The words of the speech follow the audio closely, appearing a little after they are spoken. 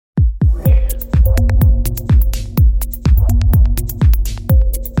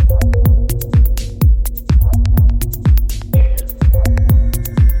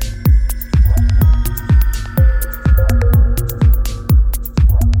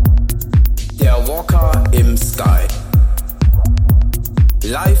Skywalker im Sky.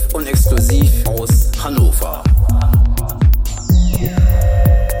 Live und exklusiv aus Hannover.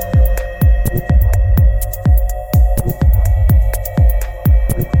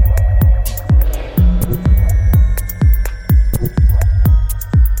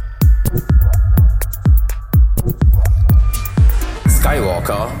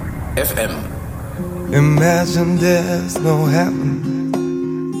 Skywalker FM. Imagine there's no heaven.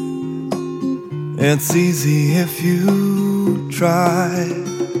 It's easy if you try.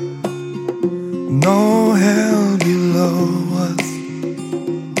 No hell below us.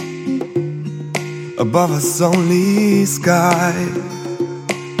 Above us only sky.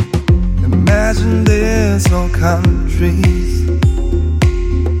 Imagine there's no countries.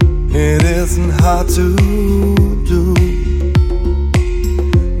 It isn't hard to do.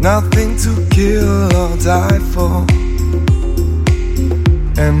 Nothing to kill or die for,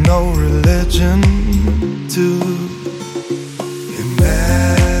 and no religion too.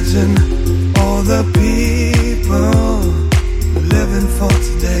 Imagine all the people living for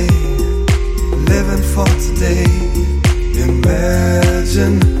today, living for today.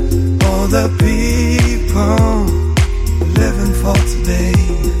 Imagine all the people living for today,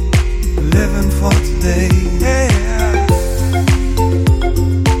 living for today. Yeah.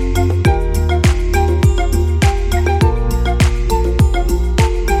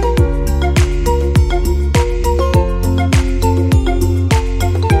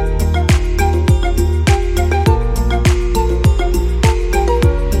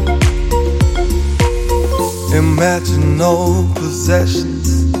 Imagine no possessions.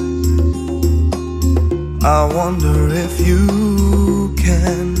 I wonder if you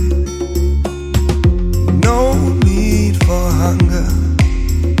can. No need for hunger.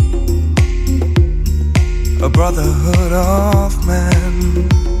 A brotherhood of man.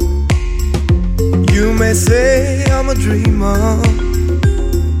 You may say I'm a dreamer,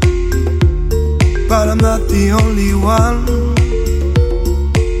 but I'm not the only one.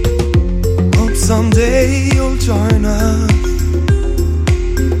 Someday you'll join us,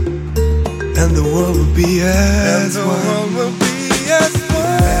 and the world will be as one.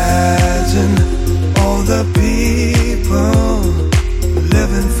 Imagine all the people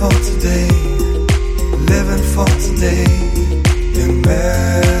living for today, living for today.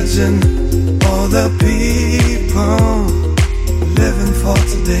 Imagine all the people living for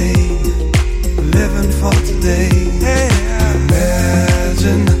today, living for today.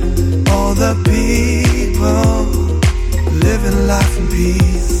 Imagine all the people living life in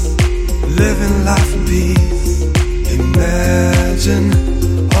peace, living life in peace. Imagine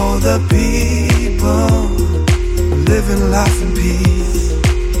all the people living life in peace,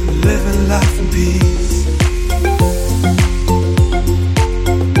 living life in peace.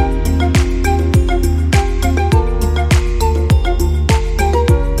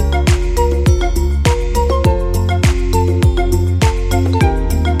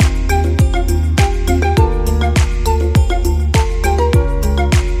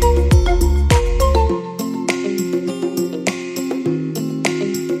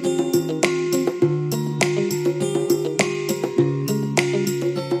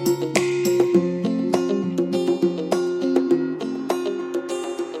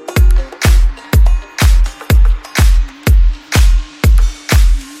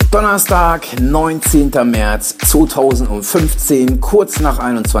 Donnerstag, 19. März 2015, kurz nach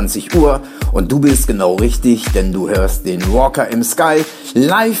 21 Uhr, und du bist genau richtig, denn du hörst den Walker im Sky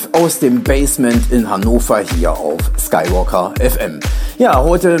live aus dem Basement in Hannover hier auf Skywalker FM. Ja,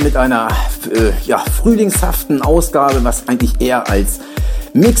 heute mit einer frühlingshaften Ausgabe, was eigentlich eher als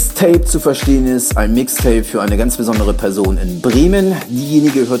Mixtape zu verstehen ist. Ein Mixtape für eine ganz besondere Person in Bremen.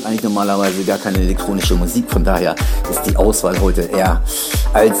 Diejenige hört eigentlich normalerweise gar keine elektronische Musik, von daher ist die Auswahl heute eher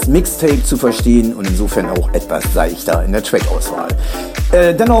als Mixtape zu verstehen und insofern auch etwas seichter in der Track-Auswahl.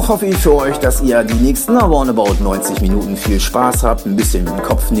 Dennoch hoffe ich für euch, dass ihr die nächsten roundabout 90 Minuten viel Spaß habt, ein bisschen mit dem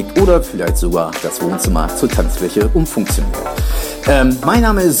Kopf nickt oder vielleicht sogar das Wohnzimmer zur Tanzfläche umfunktioniert. Mein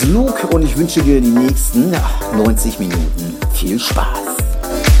Name ist Luke und ich wünsche dir die nächsten 90 Minuten viel Spaß.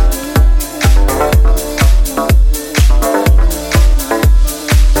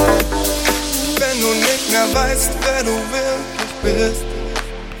 Weißt, wer du wirklich bist,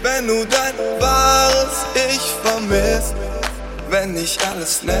 wenn du dein wahres Ich vermisst, wenn dich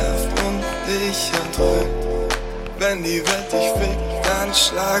alles nervt und dich erdrückt, wenn die Welt dich fickt, dann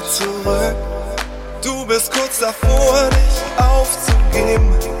schlag zurück. Du bist kurz davor, dich aufzugeben,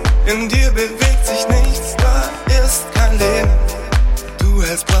 in dir bewegt sich nichts, da ist kein Leben. Du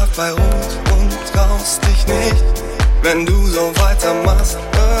hältst brav bei Rot und traust dich nicht, wenn du so weitermachst,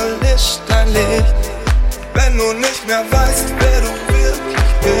 erlischt dein Licht. Wenn du nicht mehr weißt, wer du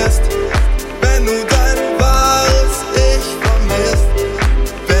wirklich bist, wenn du dein wahres Ich vermisst,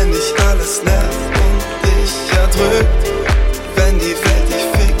 wenn dich alles nervt und dich erdrückt, wenn die Welt dich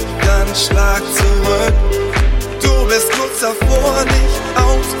fickt, dann schlag zurück. Du bist kurz davor, dich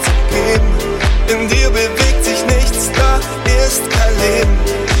aufzugeben. In dir bewegt sich nichts, da ist kein Leben.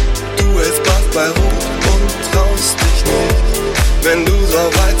 Du hältst Bass bei Rot und traust dich nicht. Wenn du so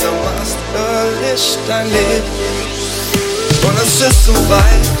weitermachst, erlischt dein Licht. Und es ist so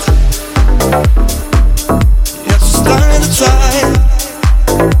weit, jetzt ist deine Zeit.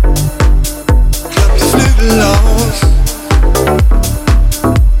 Klapp die Flügel aus,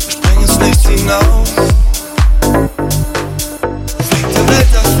 spring ins Nichts hinaus. Flieg der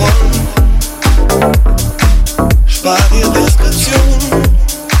Welt davon, spar dir Diskretion.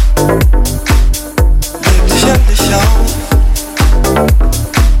 Leb dich endlich auf,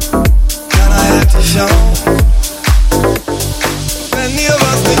 keiner hält dich auf. Wenn dir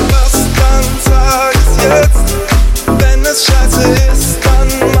was nicht passt, dann sag es jetzt. Wenn es scheiße ist, dann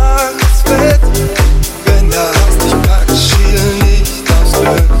mach es fett. Wenn der Hass dich packt, schiel nicht aufs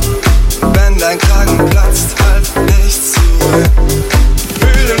Glück. Wenn dein Kragen platzt, halt nicht zurück.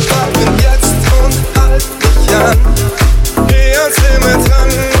 Fühl den Fahrtwind jetzt und halt dich an. Geh ans Limit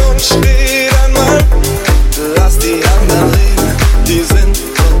ran und steh dein Mann. Lass die anderen reden, die sind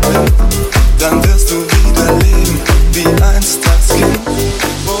verrückt. Dann wirst du wieder leben, wie einst als Kind.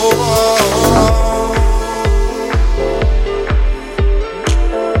 Oh, oh, oh.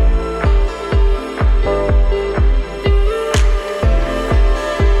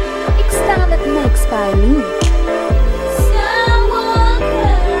 Extended mix by me.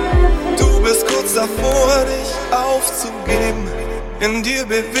 Du bist kurz davor, dich aufzugeben. In dir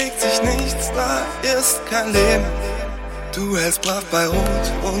bewegt sich nichts, da ist kein Leben. Du hältst brav bei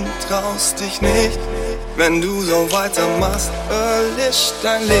Rot und traust dich nicht. Wenn du so weitermachst, erlischt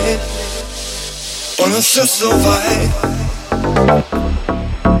dein Licht. Und es ist so weit,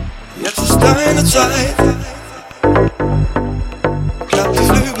 jetzt ist deine Zeit. Klapp die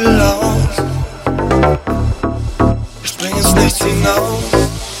Flügel aus, spring ins Nichts hinaus.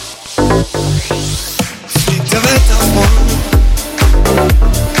 Flieg der Welt davon,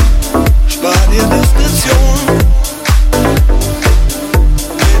 spar dir Diskretion.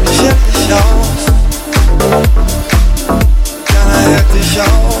 Leb dich endlich aus, keiner hält dich auf.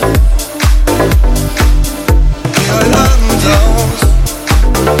 Geh heute Abend raus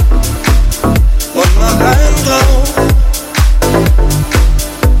und mach einen drauf.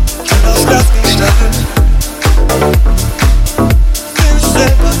 Tritt aufs Gas gegen Start, finish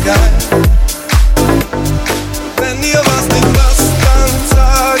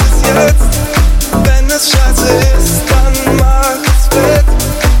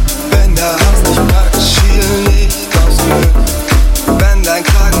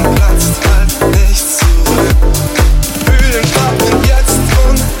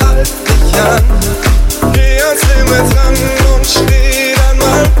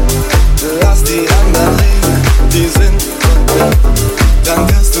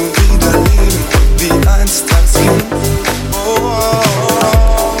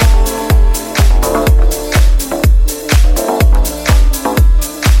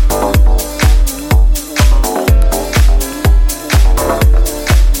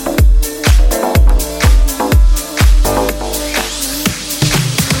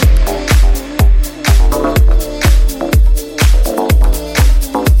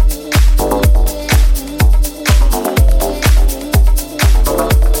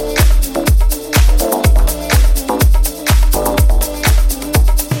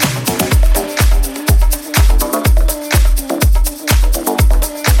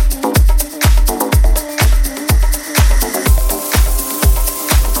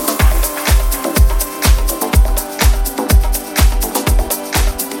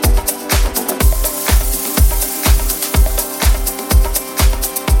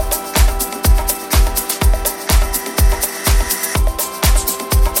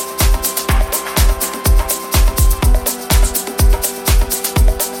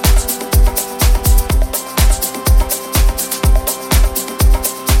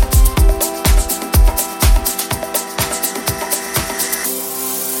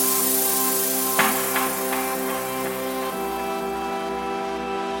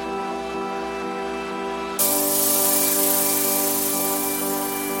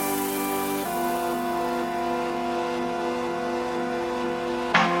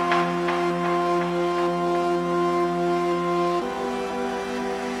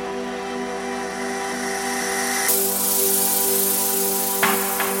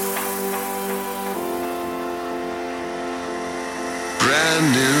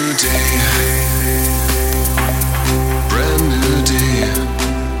Brand new day. Brand new day.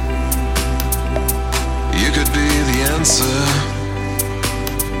 You could be the answer.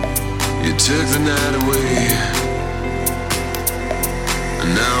 You took the night away.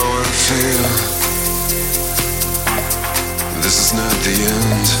 And now I feel this is not the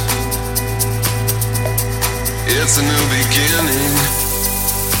end. It's a new beginning,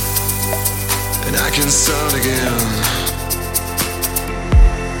 and I can start again.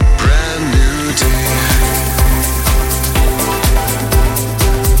 Brand new day.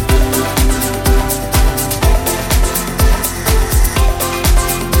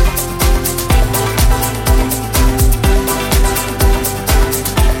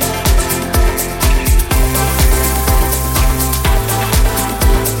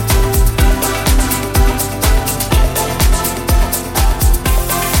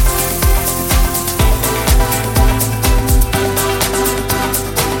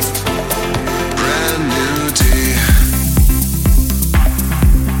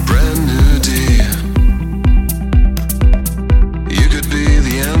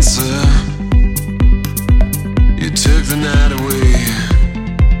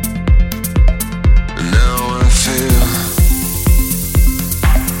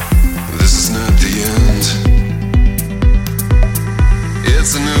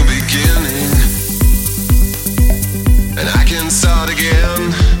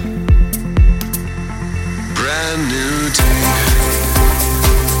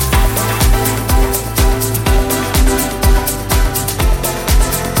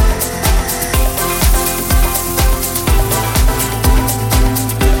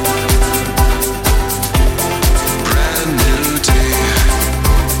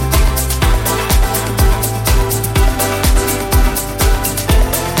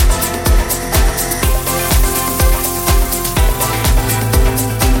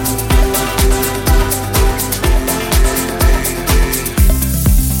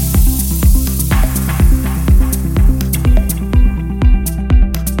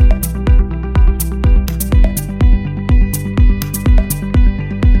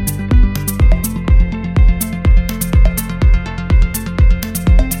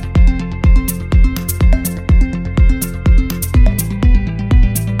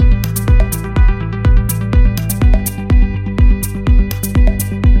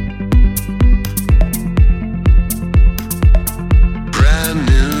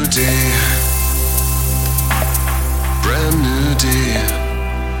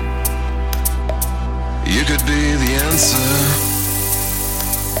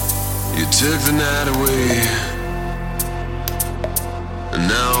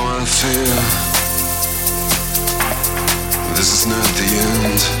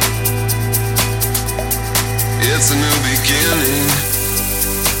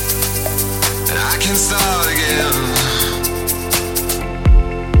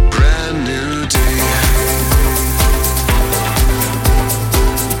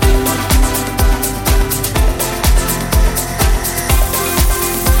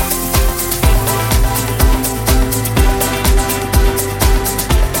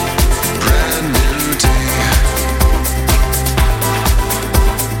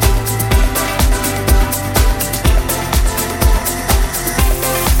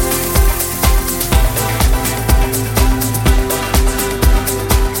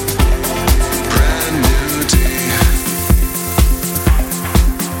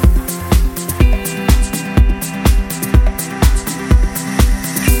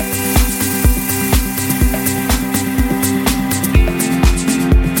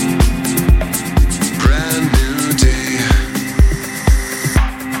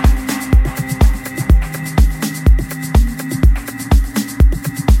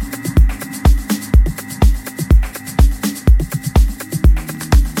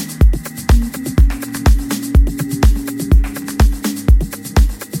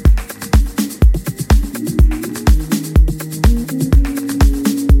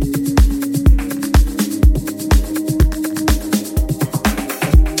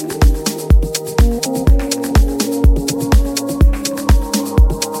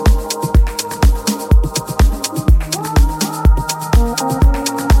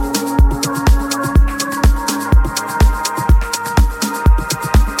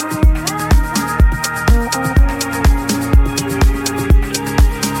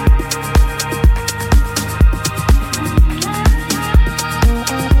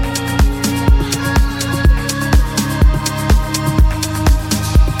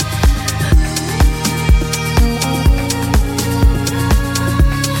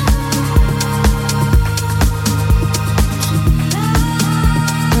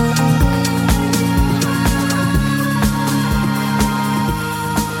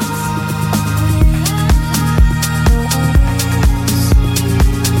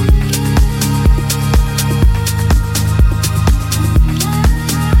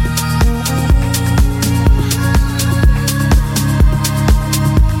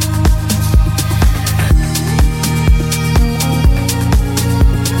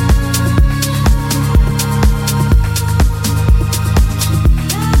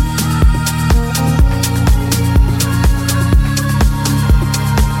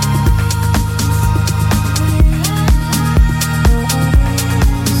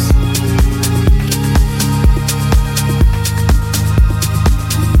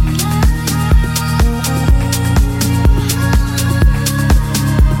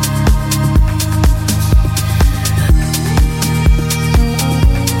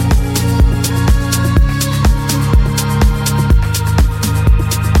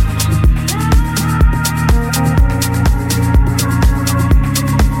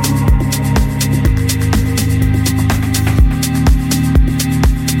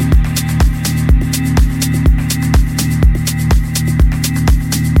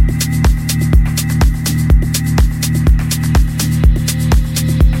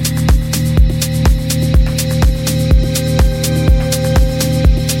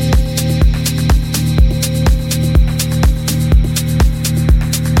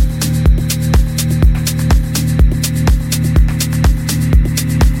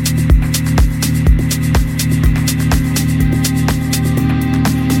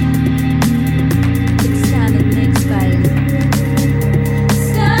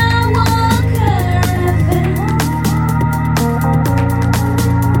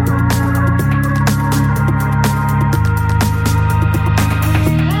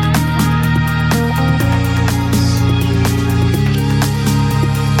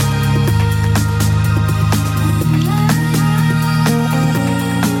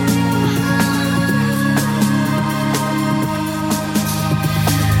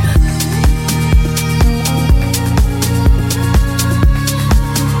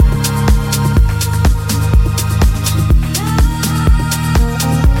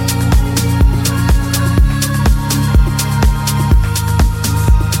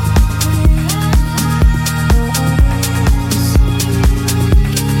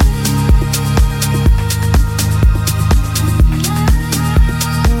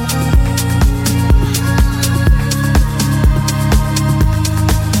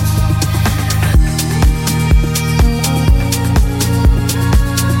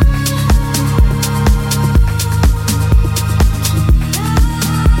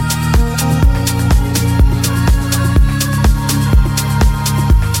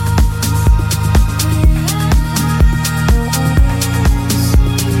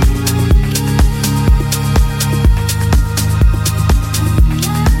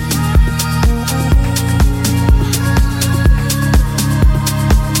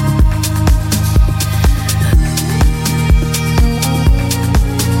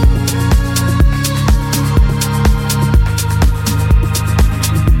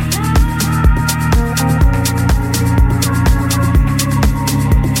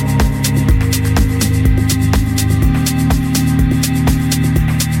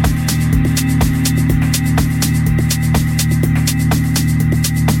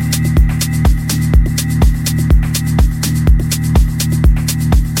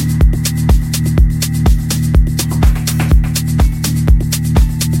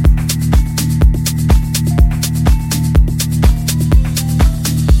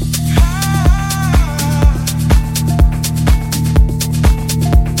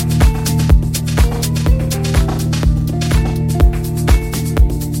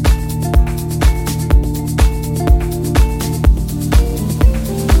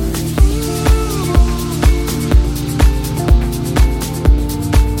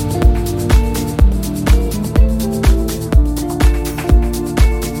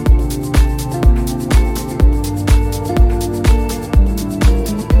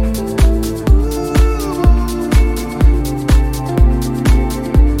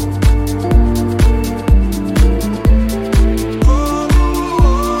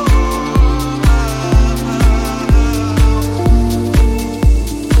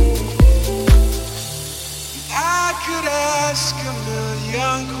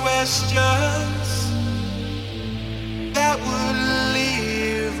 questions that would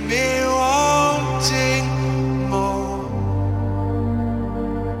leave me wanting more.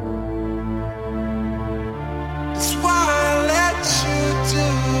 That's why I let you do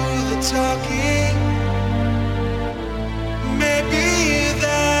the talking. Maybe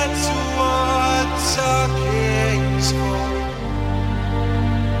that's what talking's for.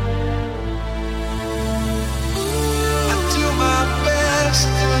 I do my best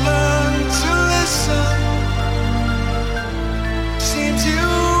to learn to listen. Seem to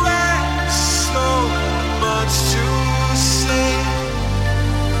have so much to say.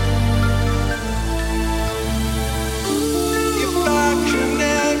 If I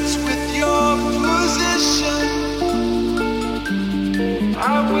connect with your position,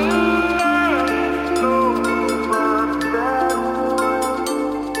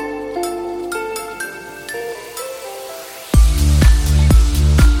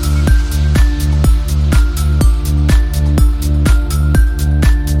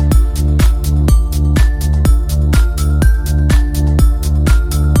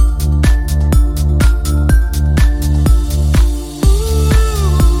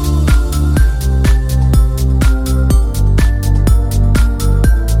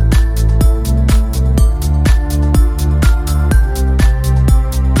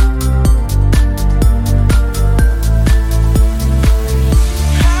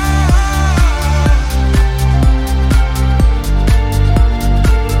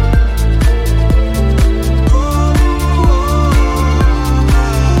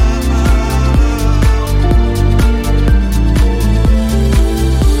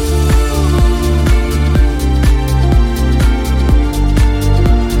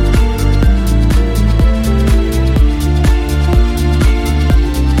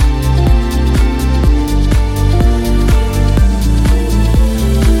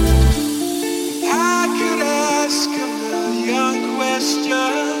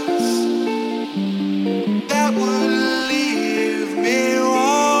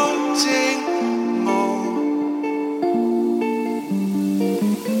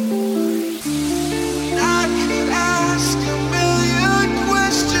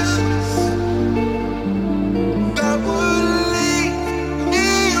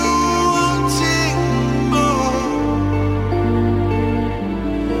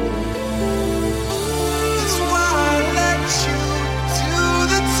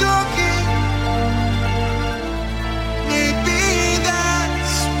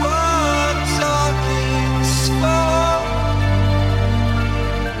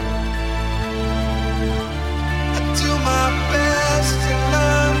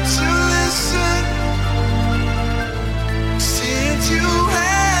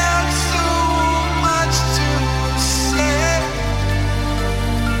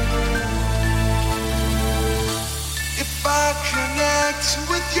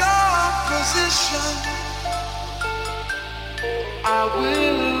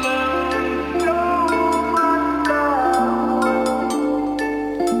 will learn so much that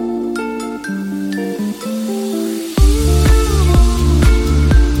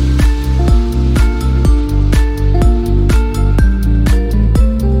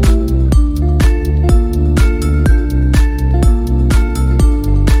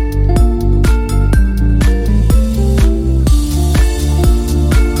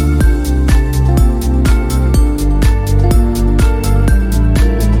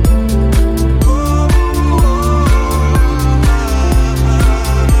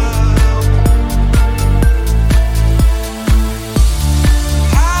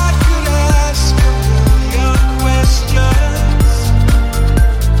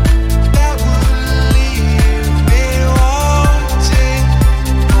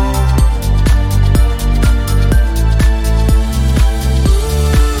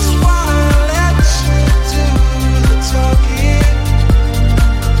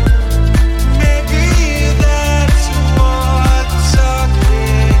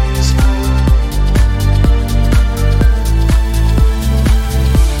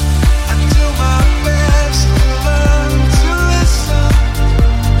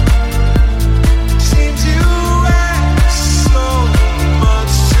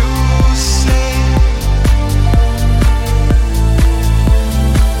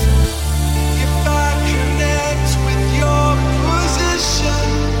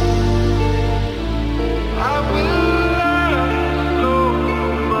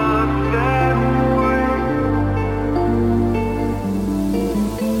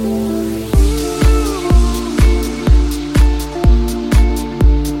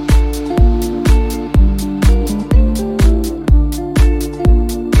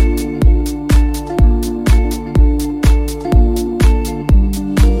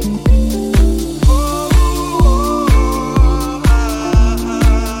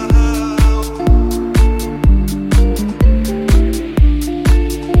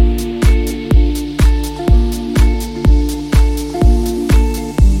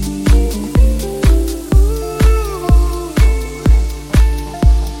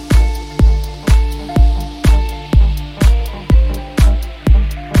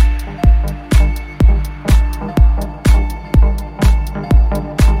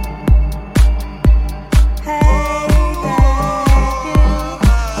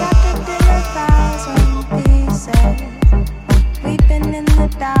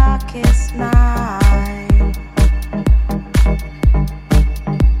darkest night.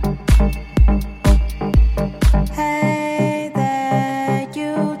 Hey there,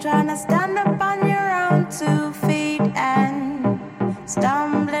 you tryna stand up on your own 2 feet and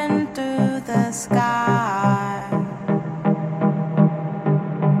stumbling through the sky.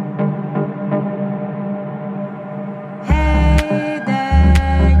 Hey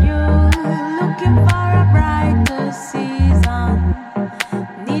there, you looking for a brighter season.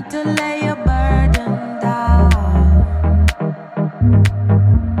 Need to lay your burden down.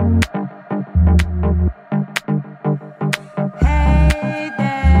 Hey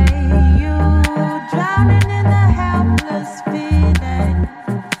there, you drowning in a helpless feeling,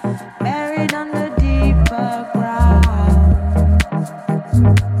 buried under deeper ground.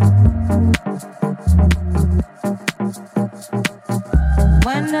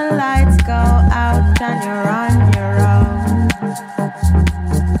 When the lights go out and you're on your own,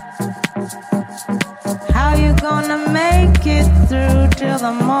 how you gonna make it through till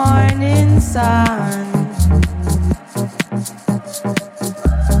the morning sun?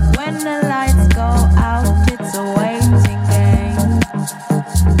 When the lights go out, it's a waiting game.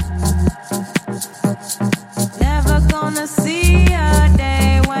 Never gonna see a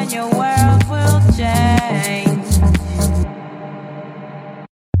day when your world will change.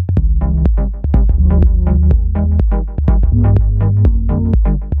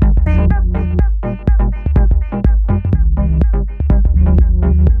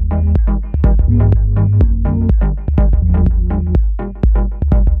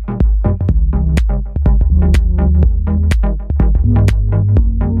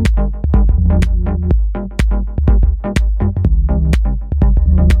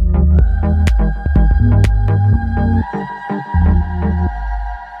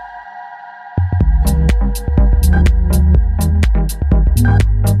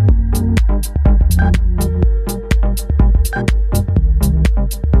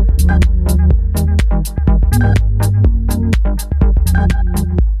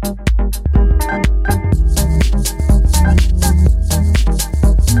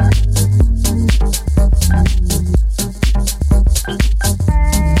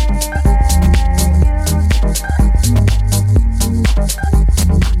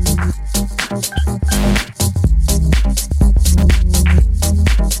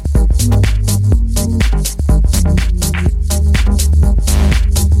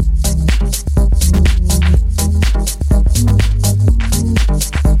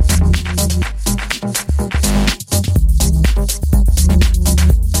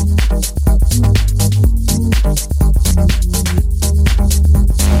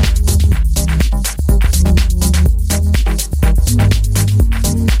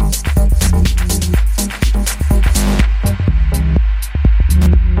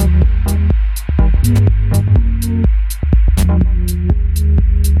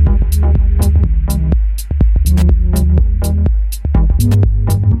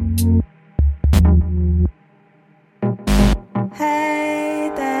 Hey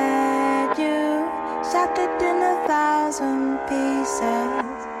there, you shattered in 1,000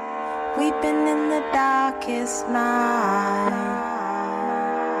 pieces, weeping in the darkest night.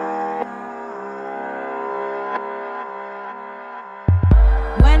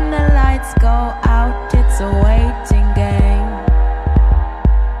 When the lights go out, it's a waiting game.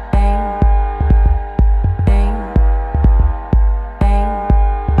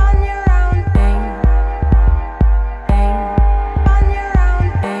 On your own. On your own.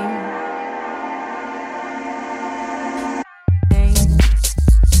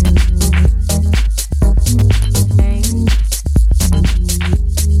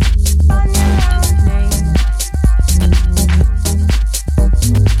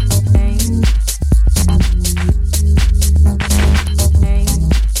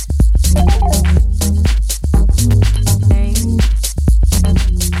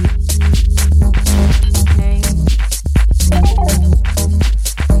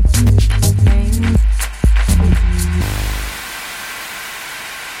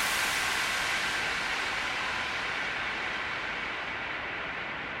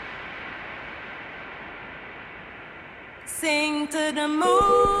 Sing to the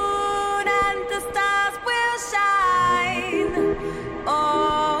moon and the stars will shine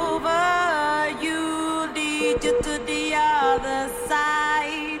over you, lead you to the other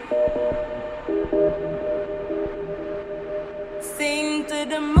side. Sing to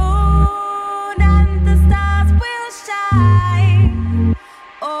the moon and the stars will shine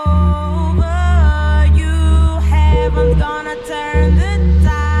over you, heaven's gonna turn the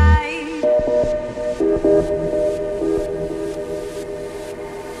tide.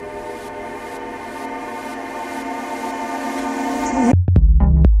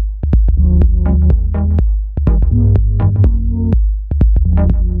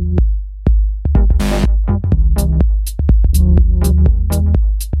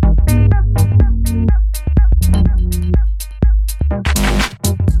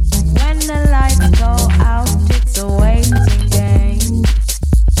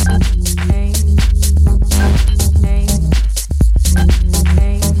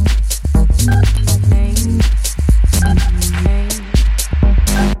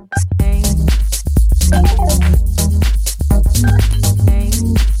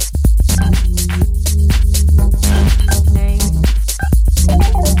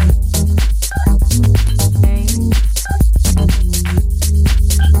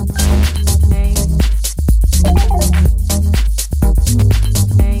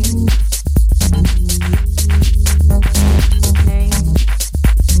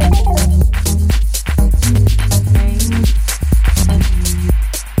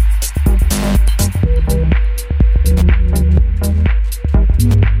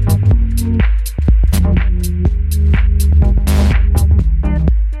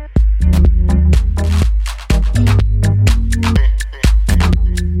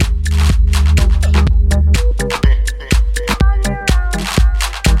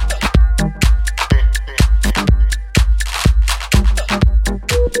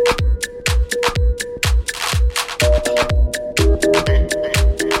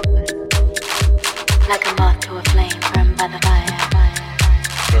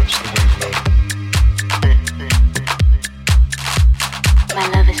 My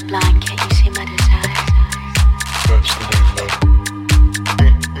love is blind, can't you see my desire? That's the way love.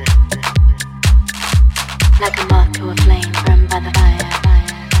 Like a moth to a flame burned by the fire.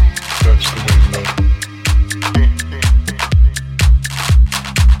 That's the way love.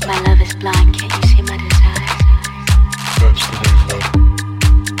 My love is blind, can't you see my desire? That's the way love.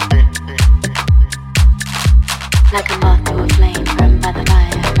 Like a moth to a flame burned by the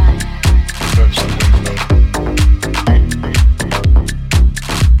fire. That's the way love.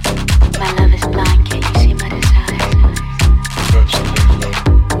 My love is blind, can't you see my desire? That's the way love.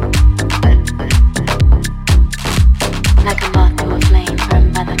 Like a moth to a flame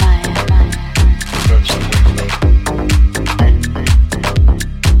burned by the fire. That's the way love.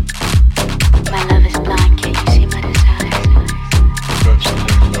 My love is blind, can't you see my desire? That's the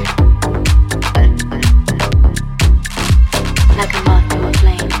way love. Like a moth to a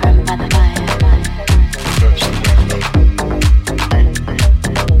flame burned by the fire. That's the way love.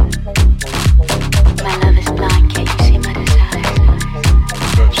 My love is blind, can't you see my desire?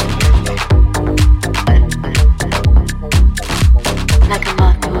 That's the way love. Like a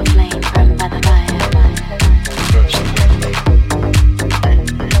moth to a flame burned by the fire. That's the way love.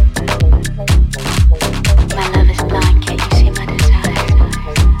 My love is blind, can't you see my desire?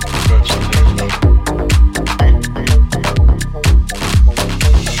 That's the way love.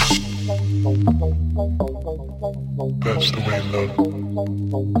 That's the way love.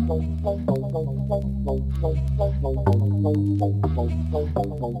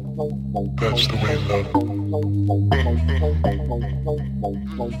 That's the way love.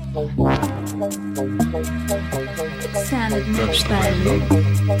 Extended mix That's the by way Luke.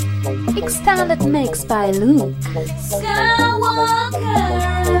 love. Extended mix by Luke. Skywalker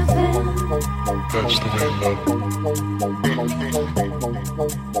FM. That's the way love.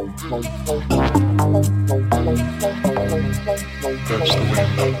 That's the way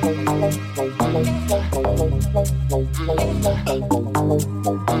love.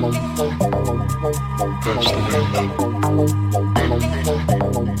 That's the way love.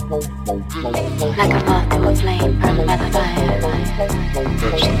 Like a moth to a flame burned by the fire.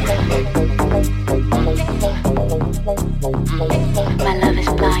 That's the way love. My love is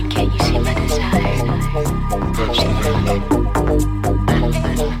blind, can't you see my desire? That's the way love.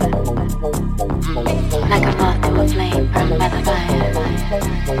 Like a moth to a flame burned by the fire.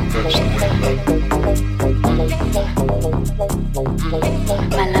 That's the way love.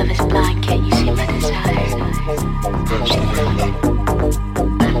 My love is blind, can't you see my desire? That's the way love.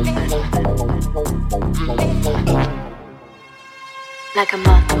 Like a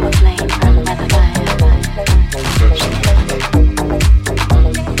moth to a flame burned by the fire. That's the way love.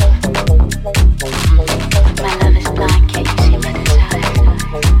 My love is blind, can't you see my desire?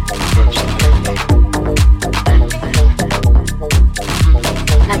 That's the way love.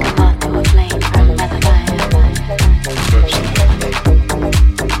 Like a moth to a flame burned by the fire. That's the way love.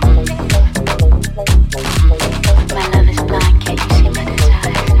 My love is blind, can't you see my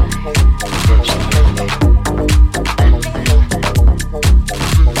desire? That's the way love.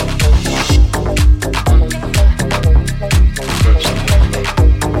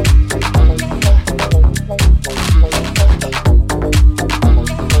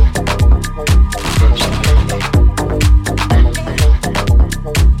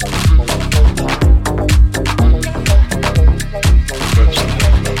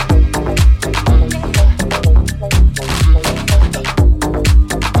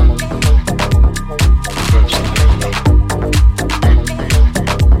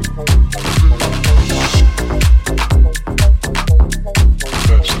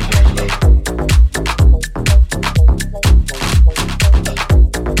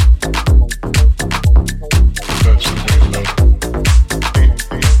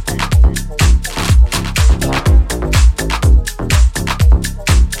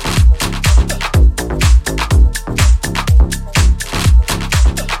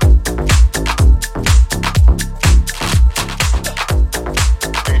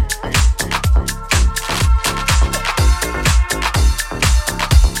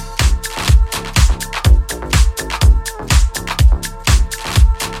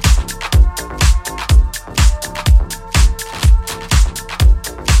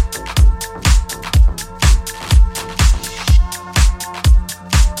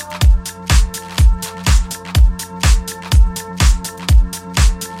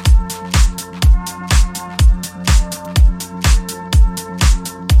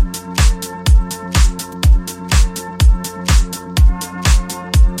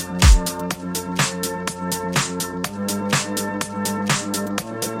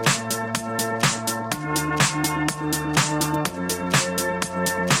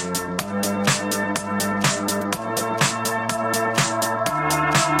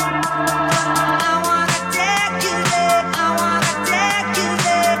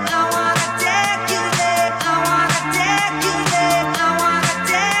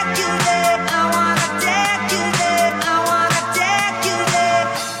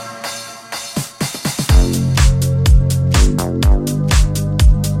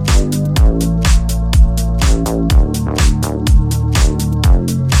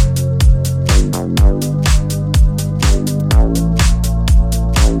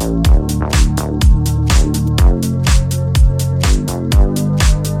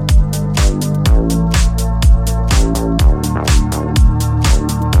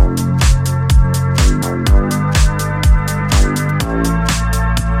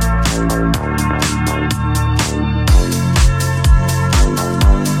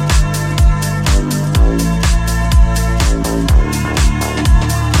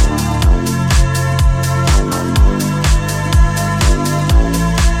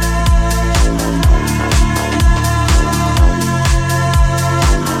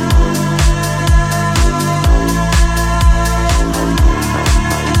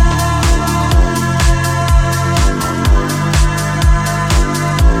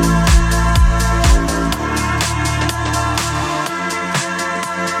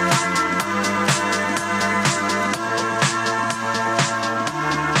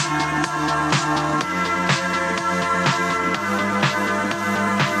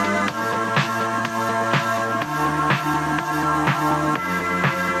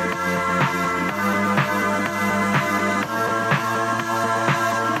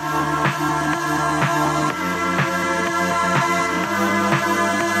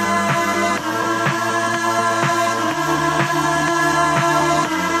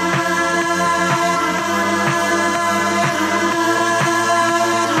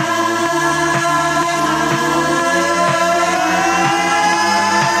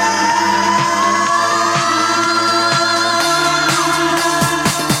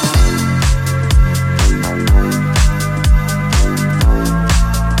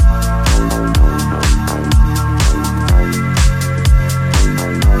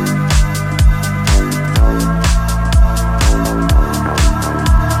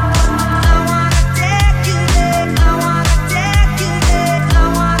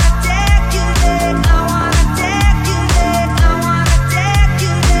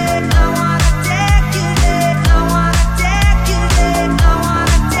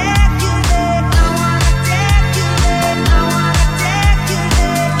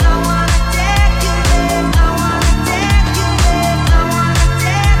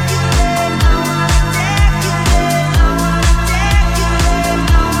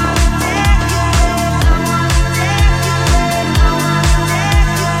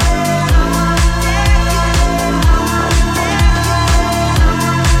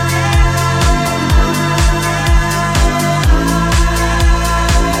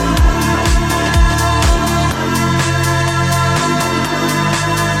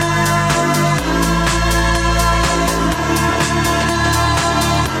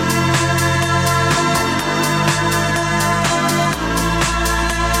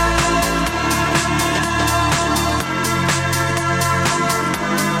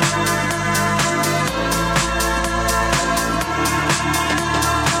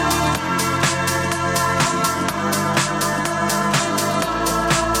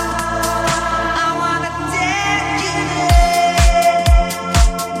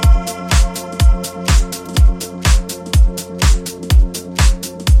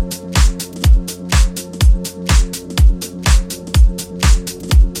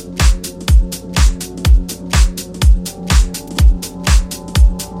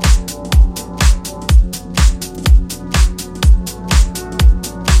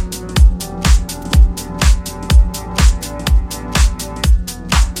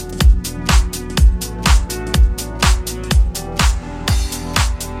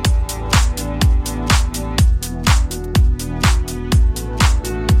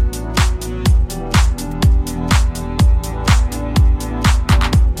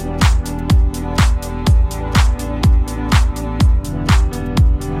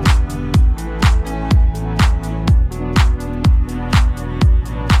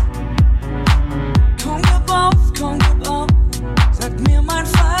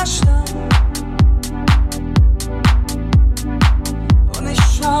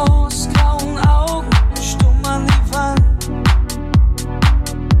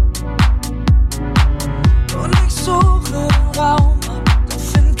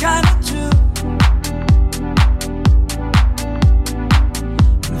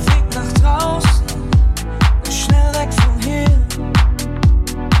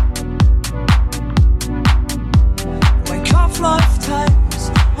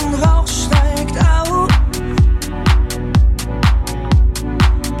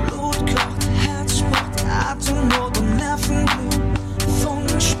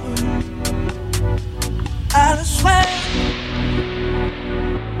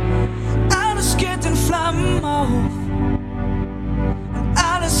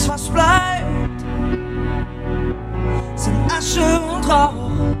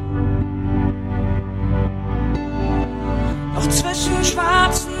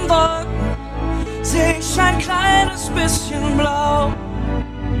 Wolken seh ich ein kleines bisschen blau.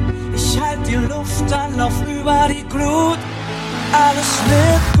 Ich halt die Luft an, lauf über die Glut, alles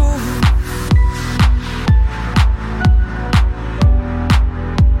wird gut.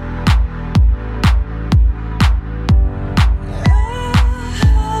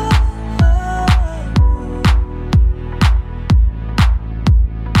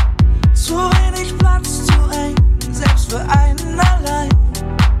 Zu wenig Platz, zu eng, selbst für einen allein.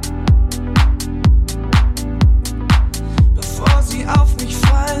 Bevor sie auf mich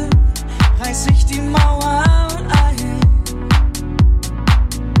fallen, reiß ich die Mauern ein.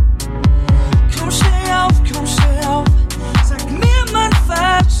 Komm, steh auf, sag mir mein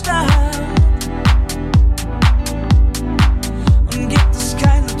Verstand. Und gibt es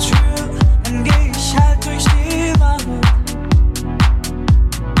keine Tür, dann geh ich halt durch die Wand.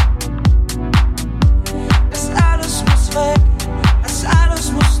 Das alles muss weg, das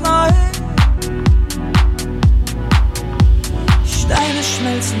alles muss neu. Steine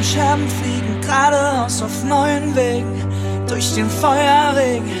schmelzen, Scherben fliegen geradeaus auf neuen Wegen, durch den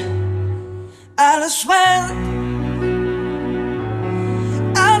Feuerregen. Alles brennt,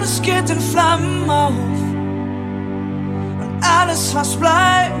 alles geht in Flammen auf. Und alles, was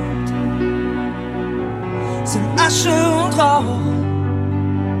bleibt, sind Asche und Rauch.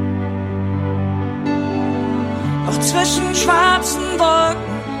 Doch zwischen schwarzen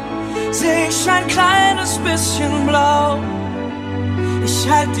Wolken seh ich ein kleines bisschen blau. Ich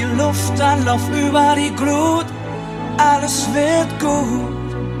halt die Luft an, lauf über die Glut, alles wird gut.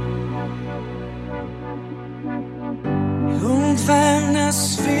 Und wenn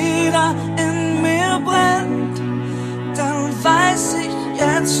es wieder in mir brennt, dann weiß ich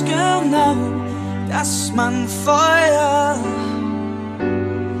jetzt genau, dass man Feuer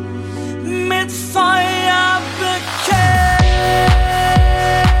mit Feuer bekennt.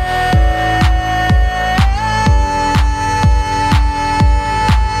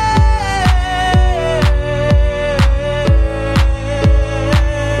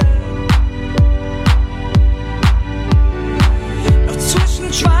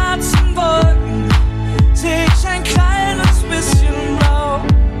 Schwarzen Wolken seh ich ein kleines bisschen blau.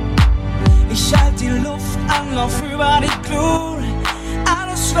 Ich halt die Luft an, lauf über die Glut,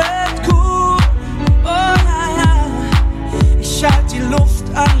 alles wird gut. Oh ja, ja. Ich halt die Luft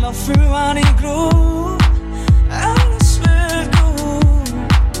an, lauf über die Glut, alles wird gut.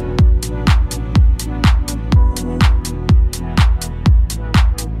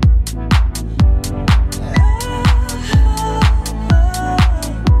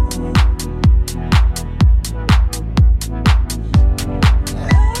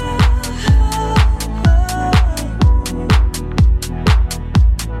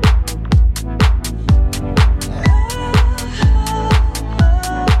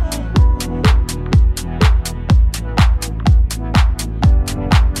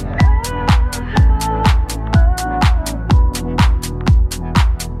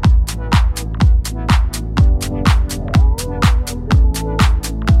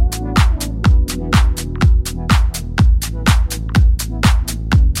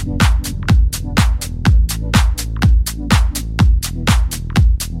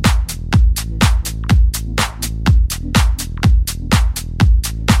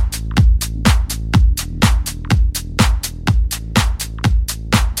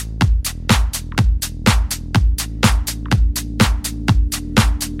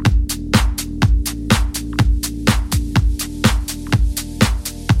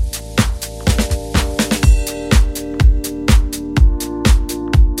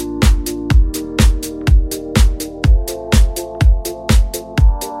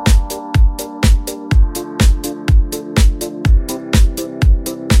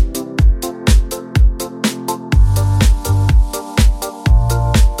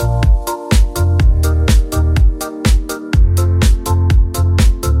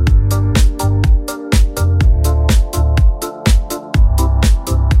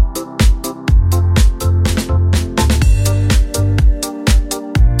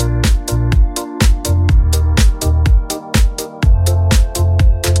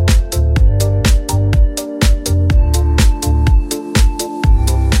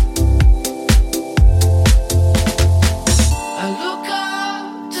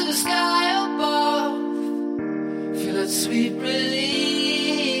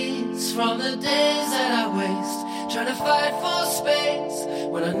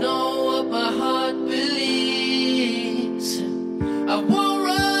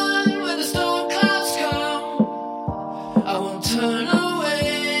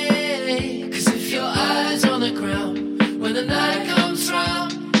 When the night comes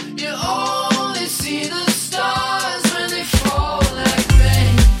round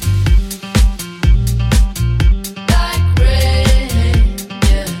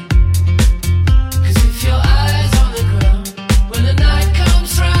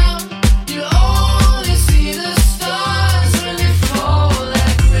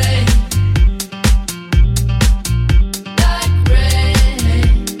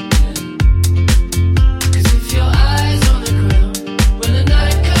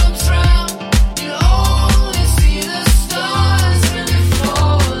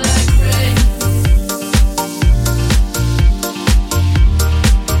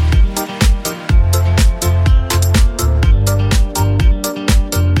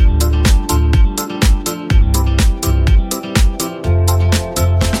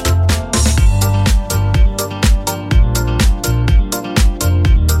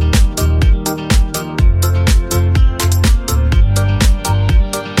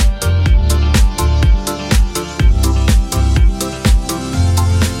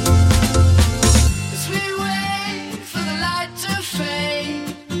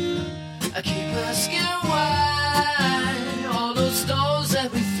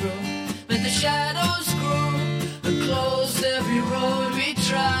may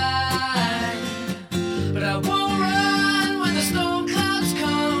try, but I won't run when the storm clouds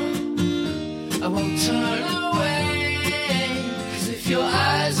come. I won't turn away, 'cause if your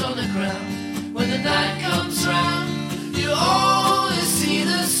eyes on the ground, when the night comes round, you only see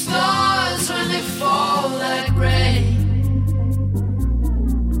the stars when they fall like rain.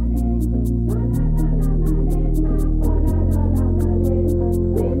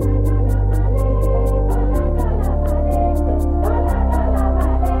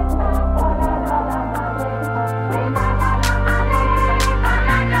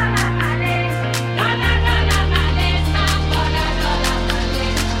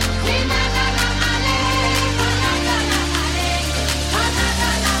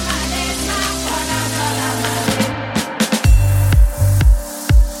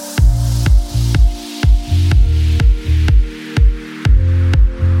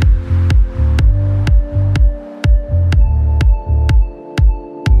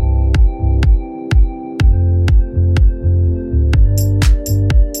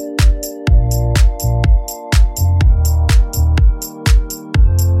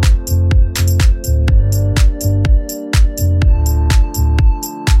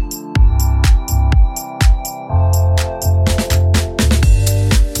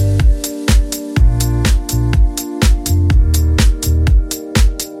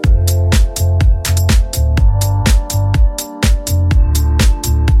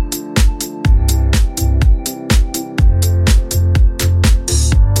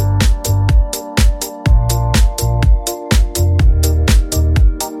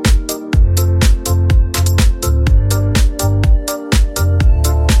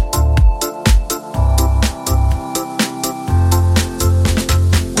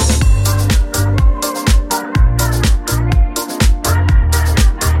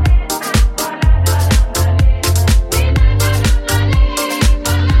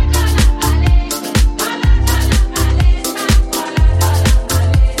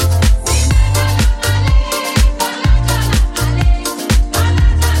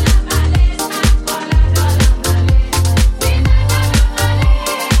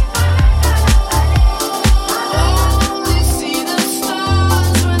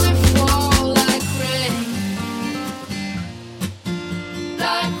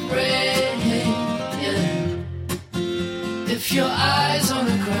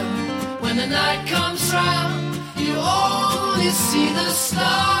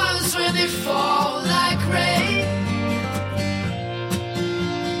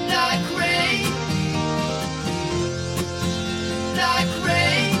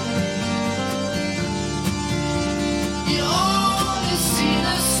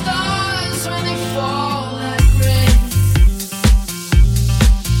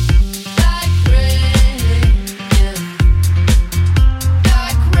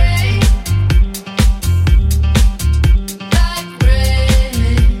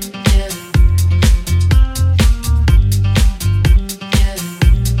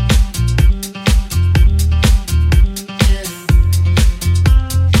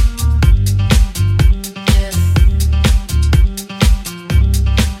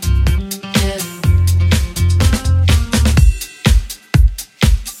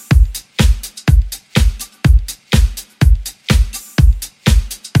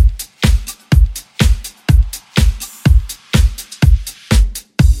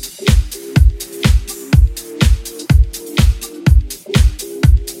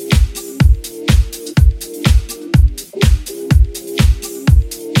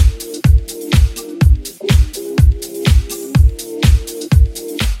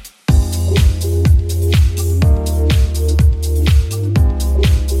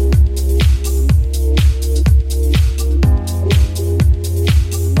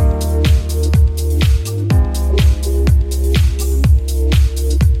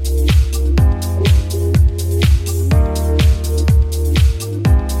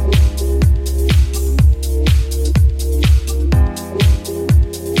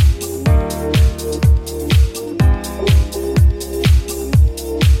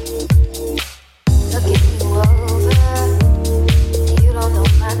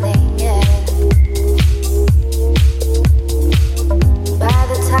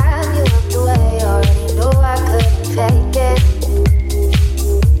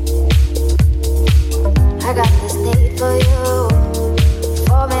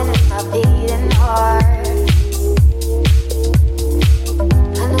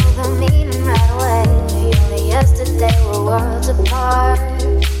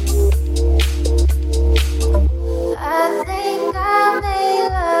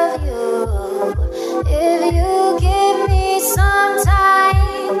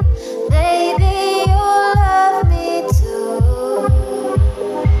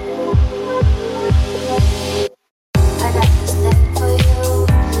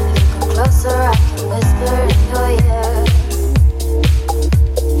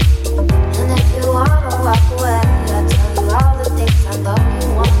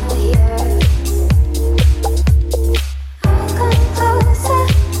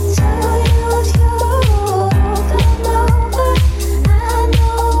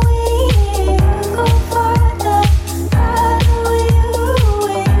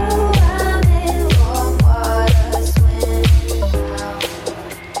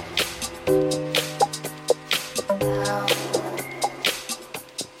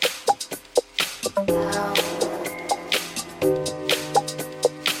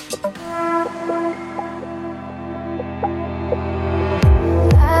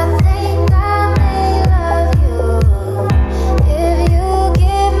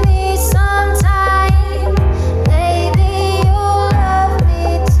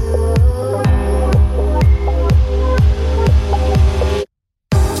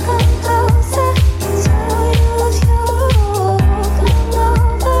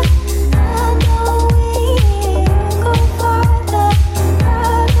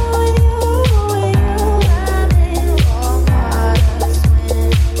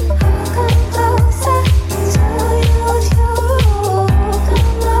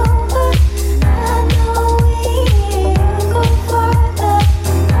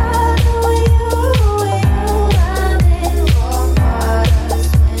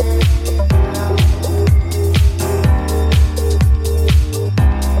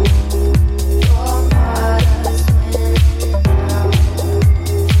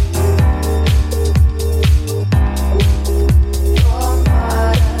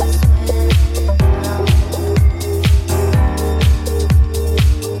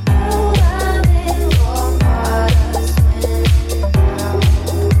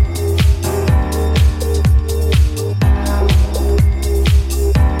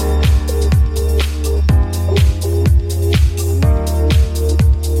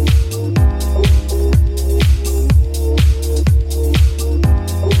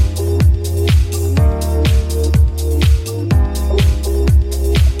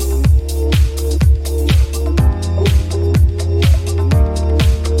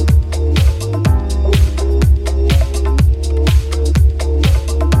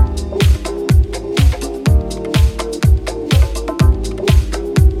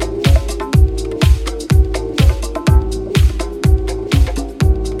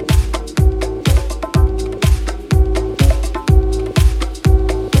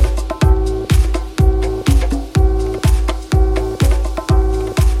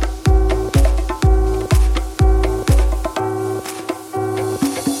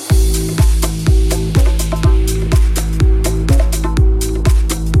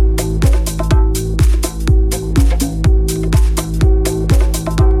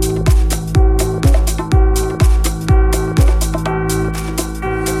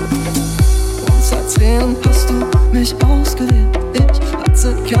 Tränen hast du mich ausgewählt. Ich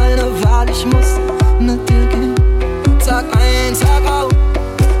hatte keine Wahl, ich musste mit dir gehen. Tag ein, Tag aus,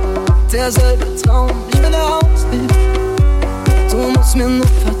 derselbe Traum, ich bin der Ausweg. Du musst mir nur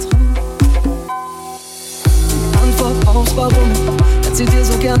vertrauen. Die Antwort auf warum, hätte sie dir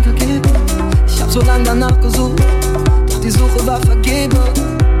so gern gegeben. Ich hab so lang danach gesucht, doch die Suche war vergebens.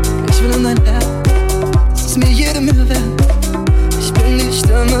 Ich will in dein Herz, das ist mir jede Mühe wert. Ich bin die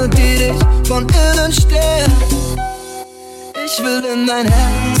Stimme, die dich von innen stärkt. Ich will in dein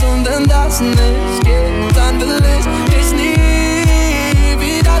Herz und wenn das nicht geht, dann will ich dich nie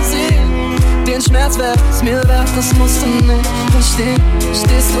wiedersehen. Den Schmerz wär's mir wert, das musst du nicht verstehen.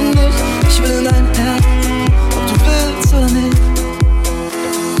 Verstehst du nicht? Ich will in dein Herz, ob du willst oder nicht.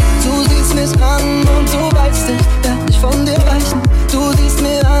 Du siehst mich an und du weißt, ich werd nicht von dir weichen. Du siehst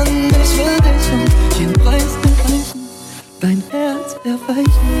mir an, ich will dich um jeden Preis erreichen. Dein Herz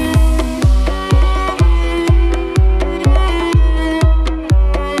erweichen.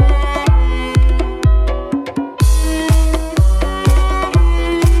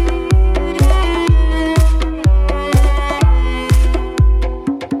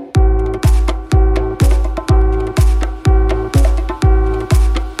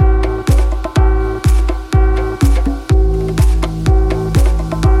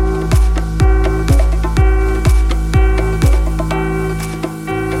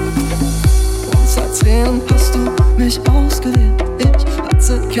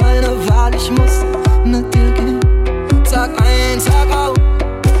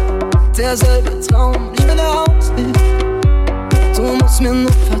 Derselbe Traum, ich bin der Ausweg. Du musst mir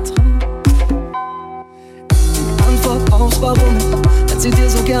nur vertrauen. Die Antwort auf warum, hätte sie dir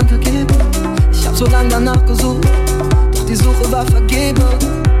so gern gegeben. Ich hab so lang danach gesucht, doch die Suche war vergebens.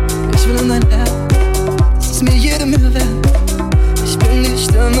 Ich will in dein Herz, das ist mir jede Mühe wert. Ich bin die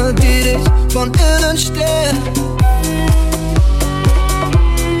Stimme, die dich von innen stärkt.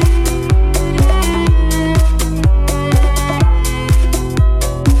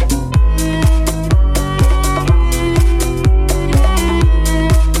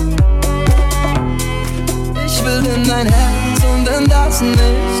 Dein Herz und wenn das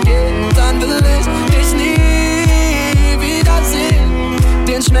nicht geht, dann will ich dich nie wiedersehen.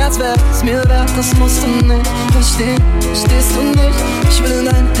 Den Schmerz wär's mir wert, das musst du nicht verstehen. Verstehst du nicht? Ich will in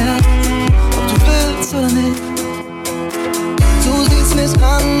dein Herz, ob du willst oder nicht. Du siehst mich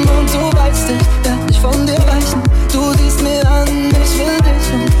an und du weißt, ich werd nicht von dir weichen. Du siehst mir an, ich will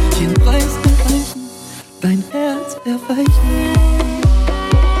dich um jeden Preis erreichen. Dein Herz erweichen.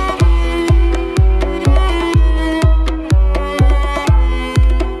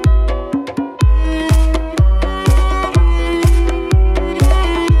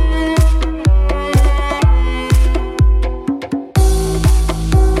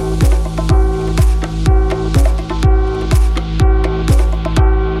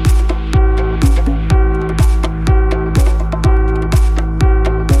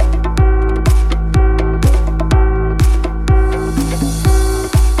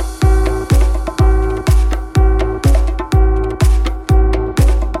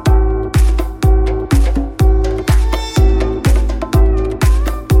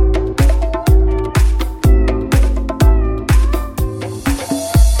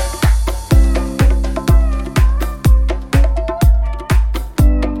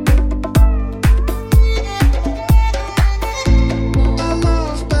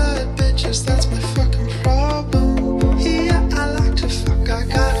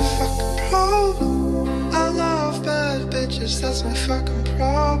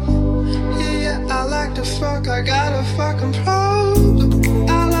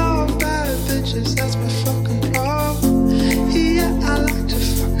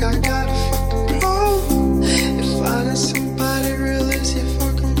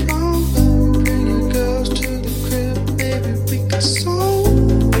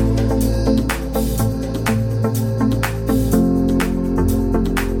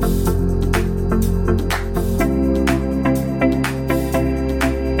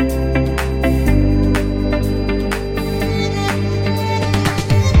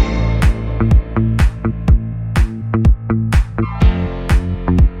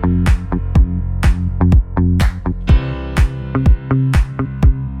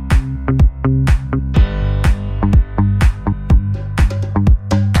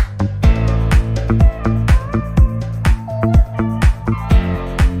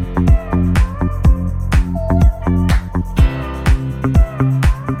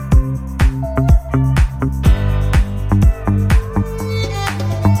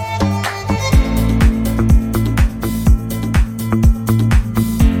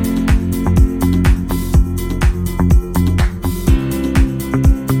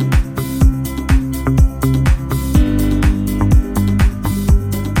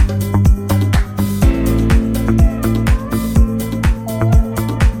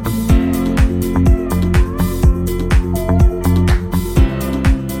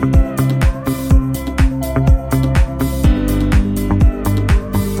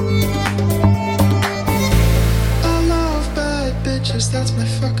 bitches, that's my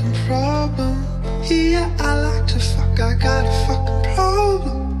fucking problem. Yeah, I like to fuck, I got a fucking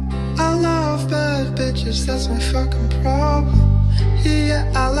problem. I love bad bitches, that's my fucking problem.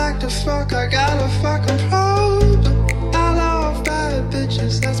 Yeah, I like to fuck, I got a fucking problem. I love bad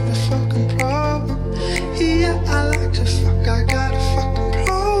bitches, that's my fucking problem. Yeah, I like to fuck, I got a fucking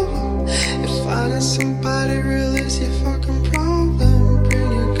problem. If finding somebody real is your fucking problem,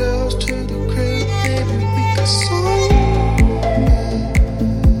 bring your girls to the crib, maybe we can solve.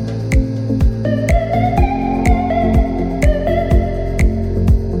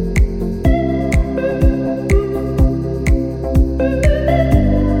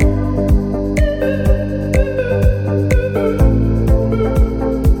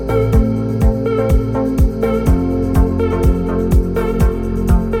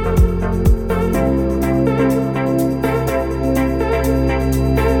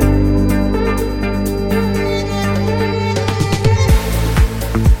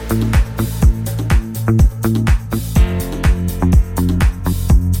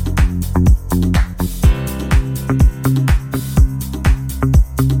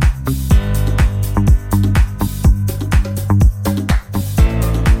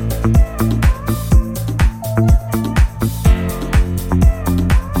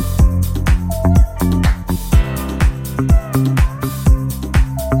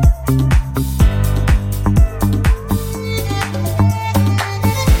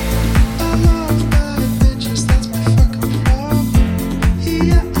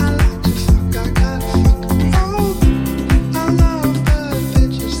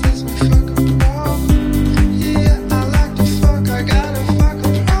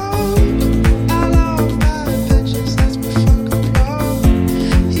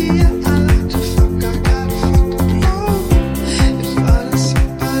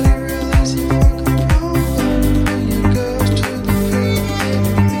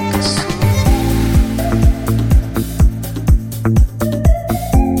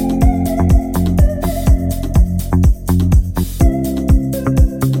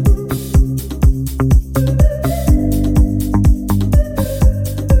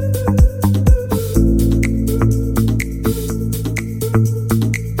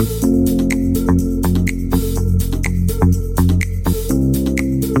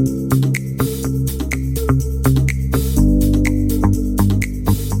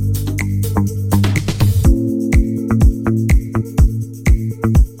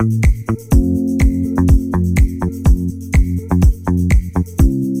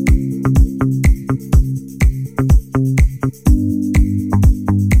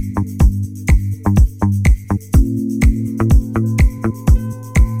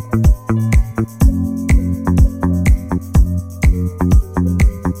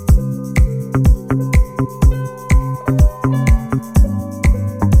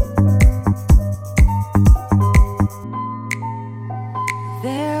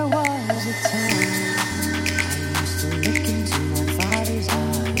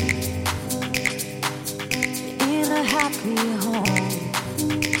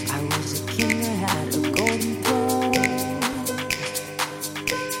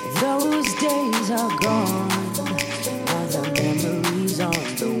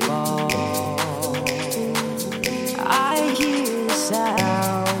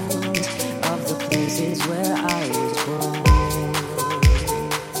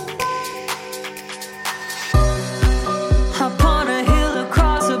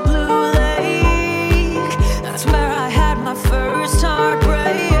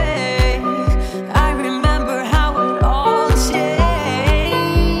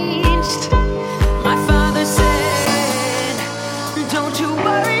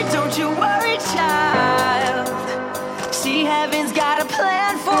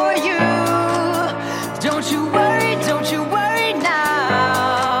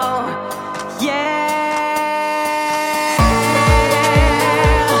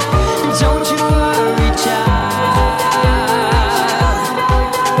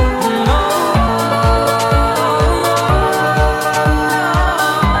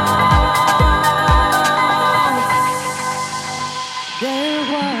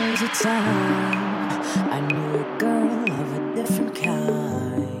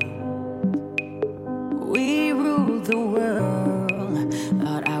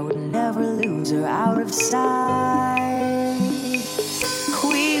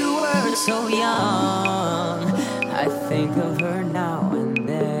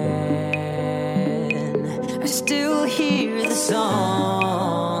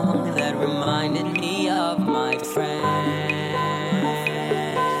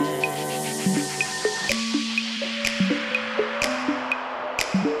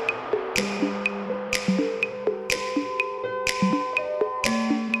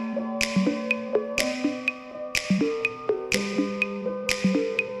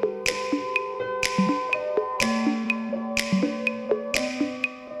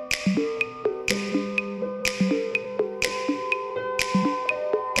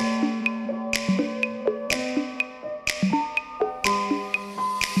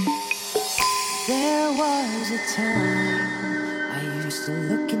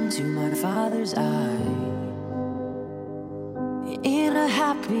 look into my father's eye. In a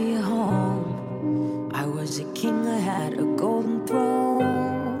happy home, I was a king, I had a golden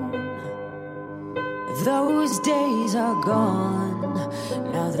throne. Those days are gone,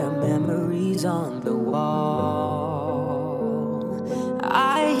 now there are memories on the wall.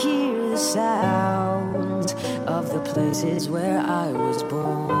 I hear the sound of the places where I was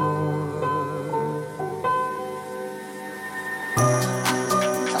born.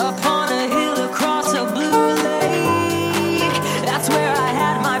 Upon a hill across a blue lake, that's where I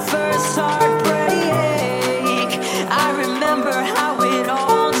had my first heartbreak. I remember how it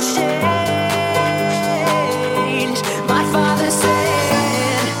all changed. My father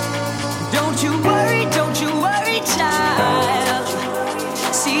said, don't you worry, child.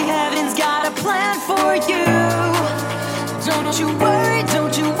 See, heaven's got a plan for you. Don't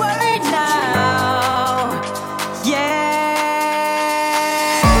you worry now. Yeah.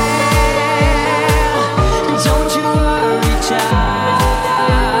 Don't you worry, child.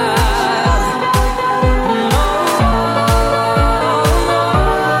 No.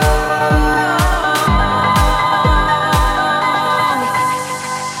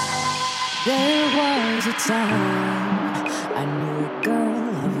 There was a time I knew a girl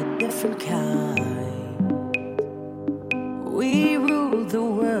of a different kind. We ruled the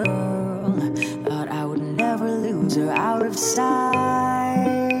world, thought I would never lose her out of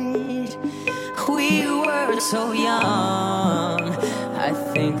sight. We were so young, I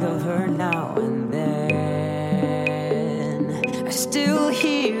think of her now and then. I still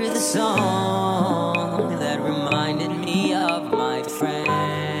hear the song that reminded me of my friend.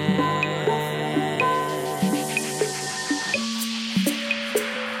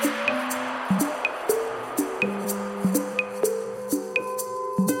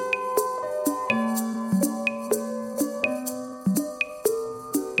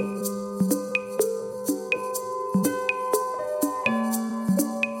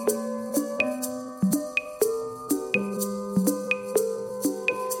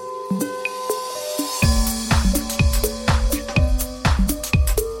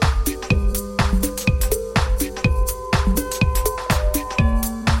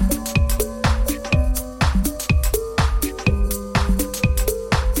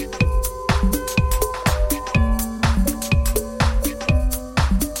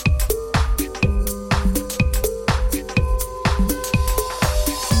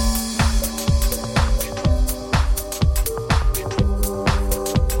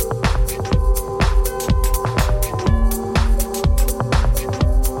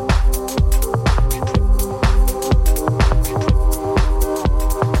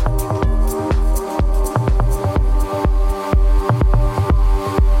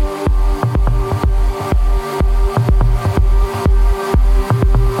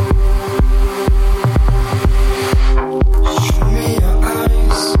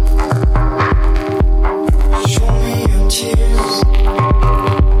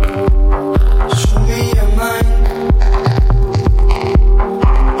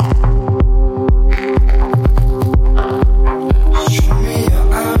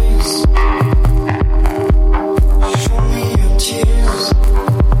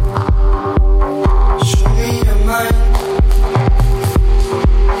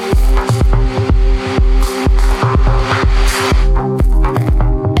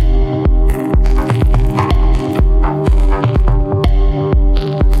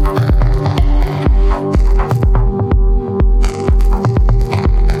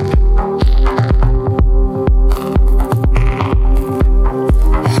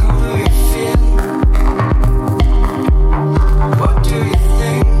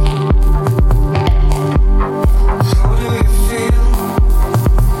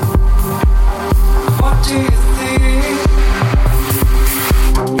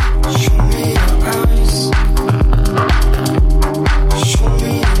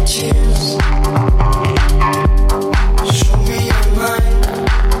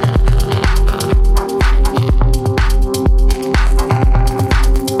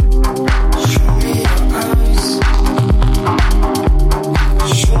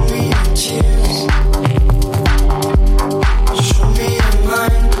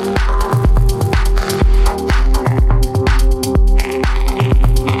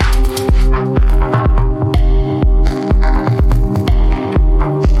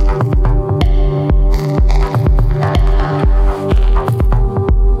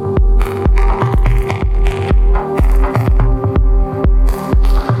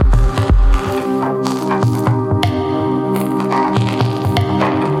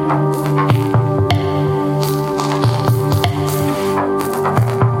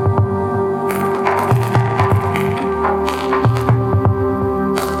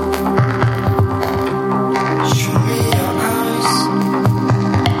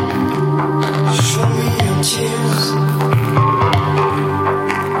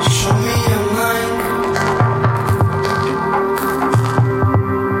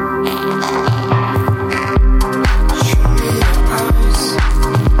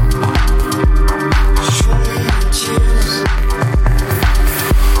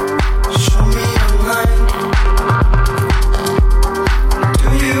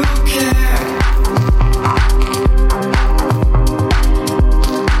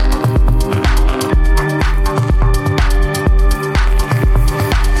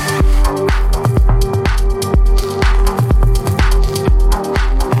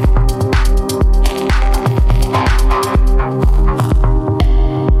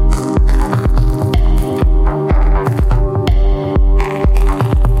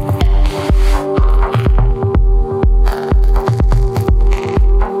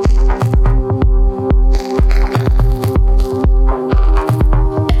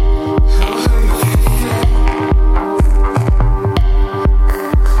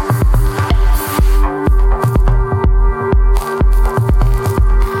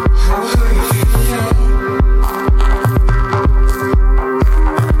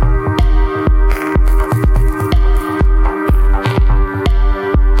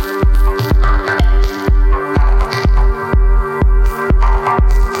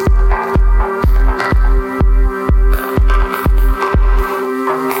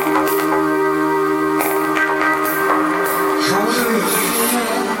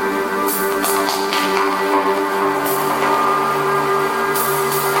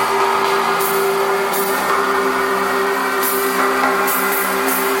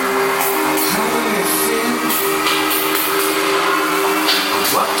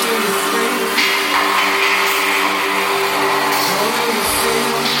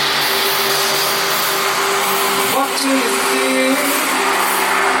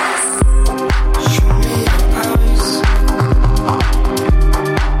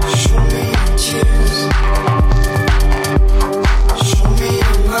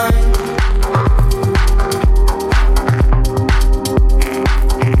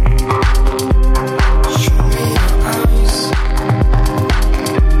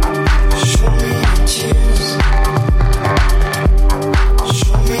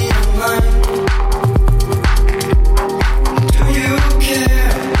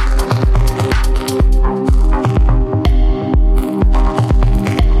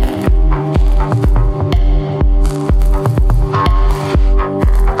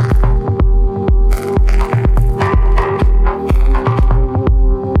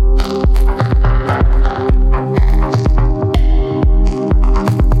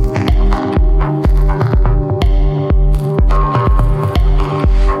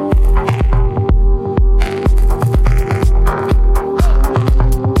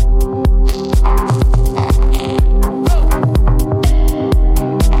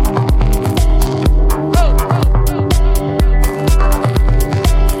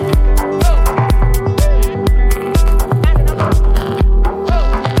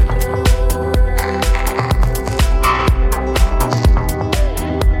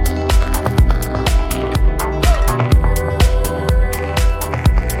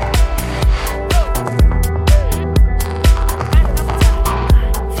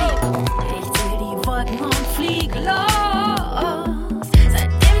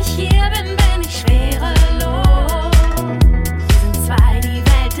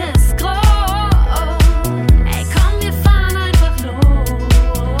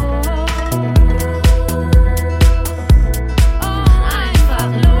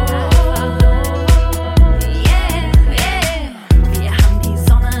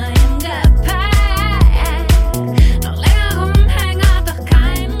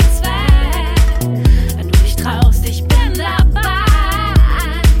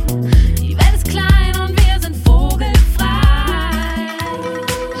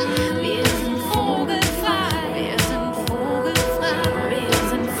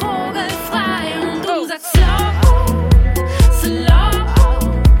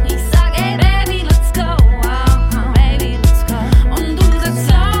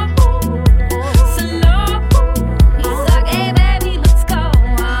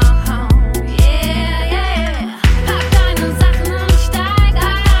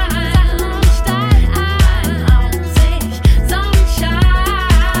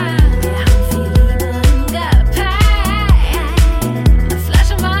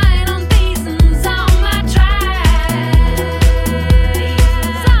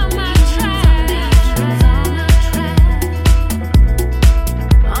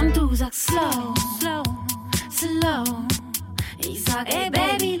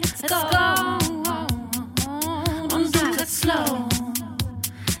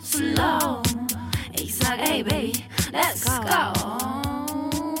 baby, let's go.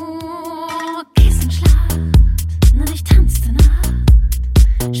 Kissenschlag, nur ich tanzte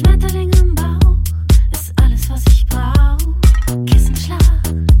Nacht. Schmetterling im Bauch ist alles, was ich brauch. Kissenschlag,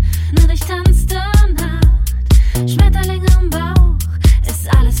 nur ich tanzte Nacht. Schmetterling im Bauch ist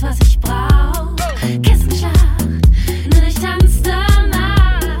alles, was ich brauch. Kissenschlag, nur ich tanzte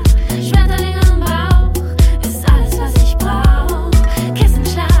Nacht. Schmetterling im Bauch ist alles, was ich brauch.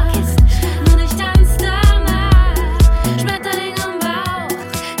 Kissenschlag, nur ich tanzte Nacht. Schmetterling im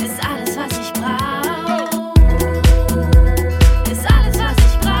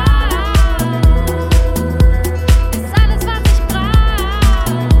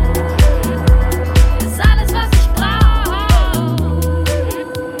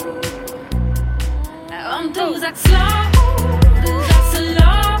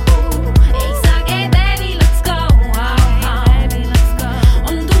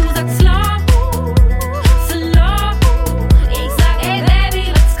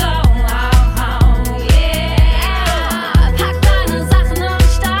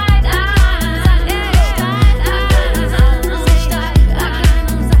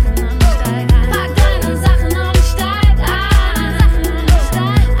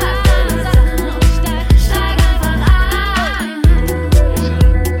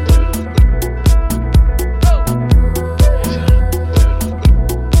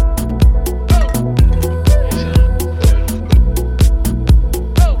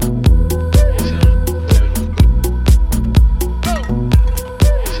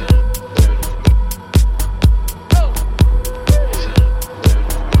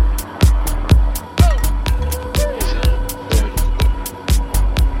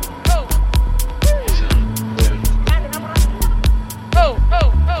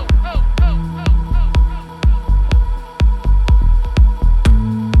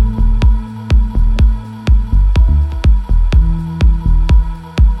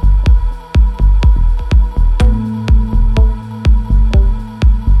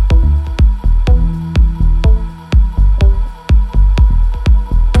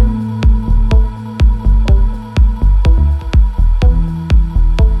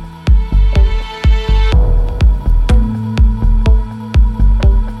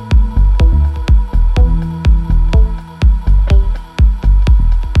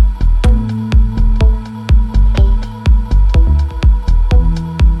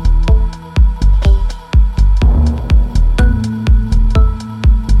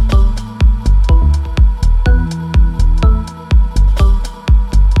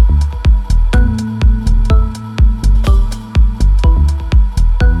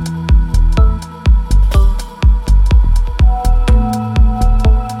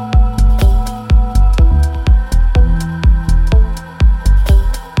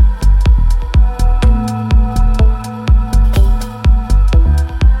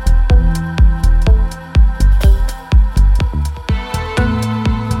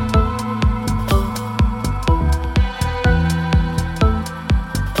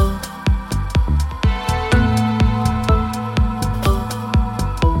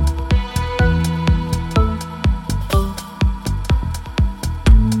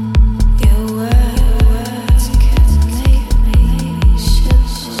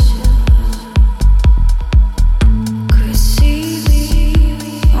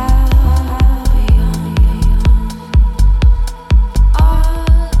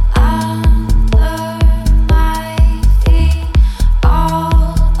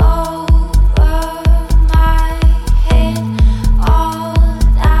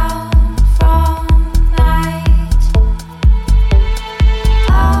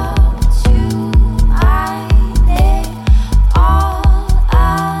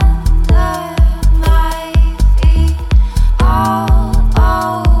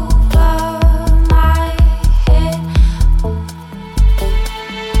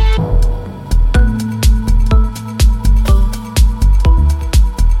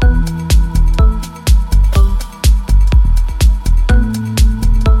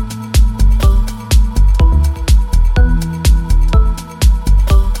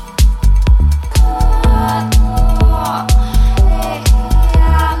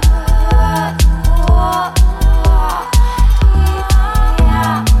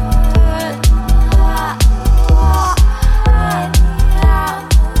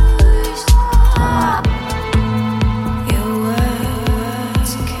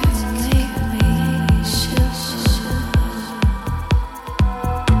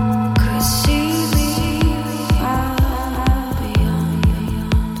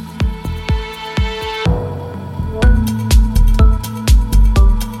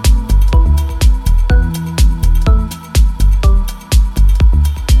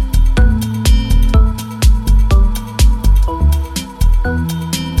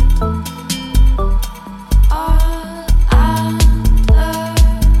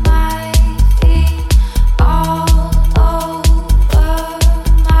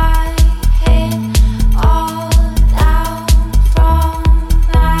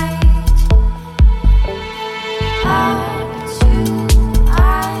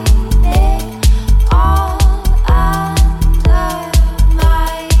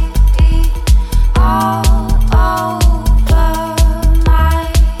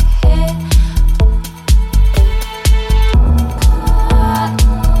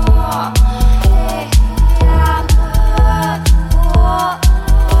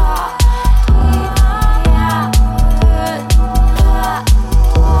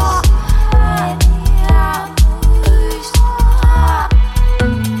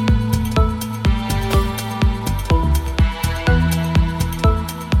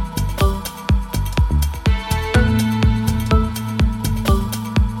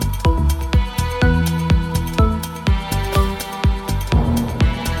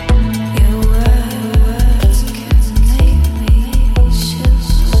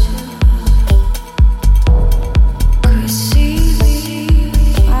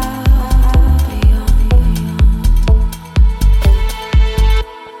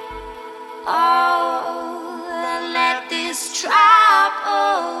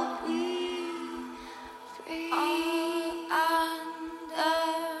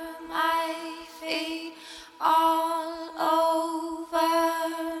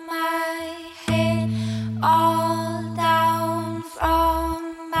feet, all down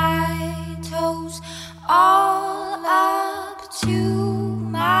from my toes, all up to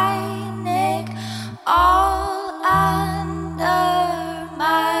my neck, all under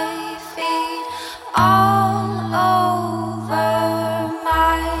my feet, all over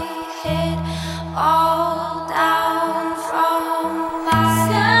my head, all down from my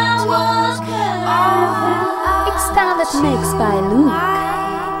toes, all Extended mix by Luke.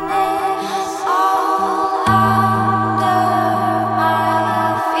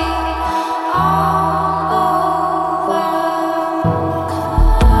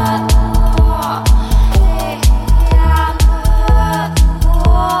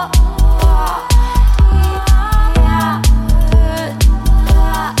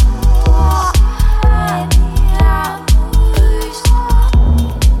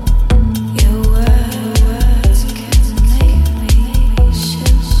 Your words can make me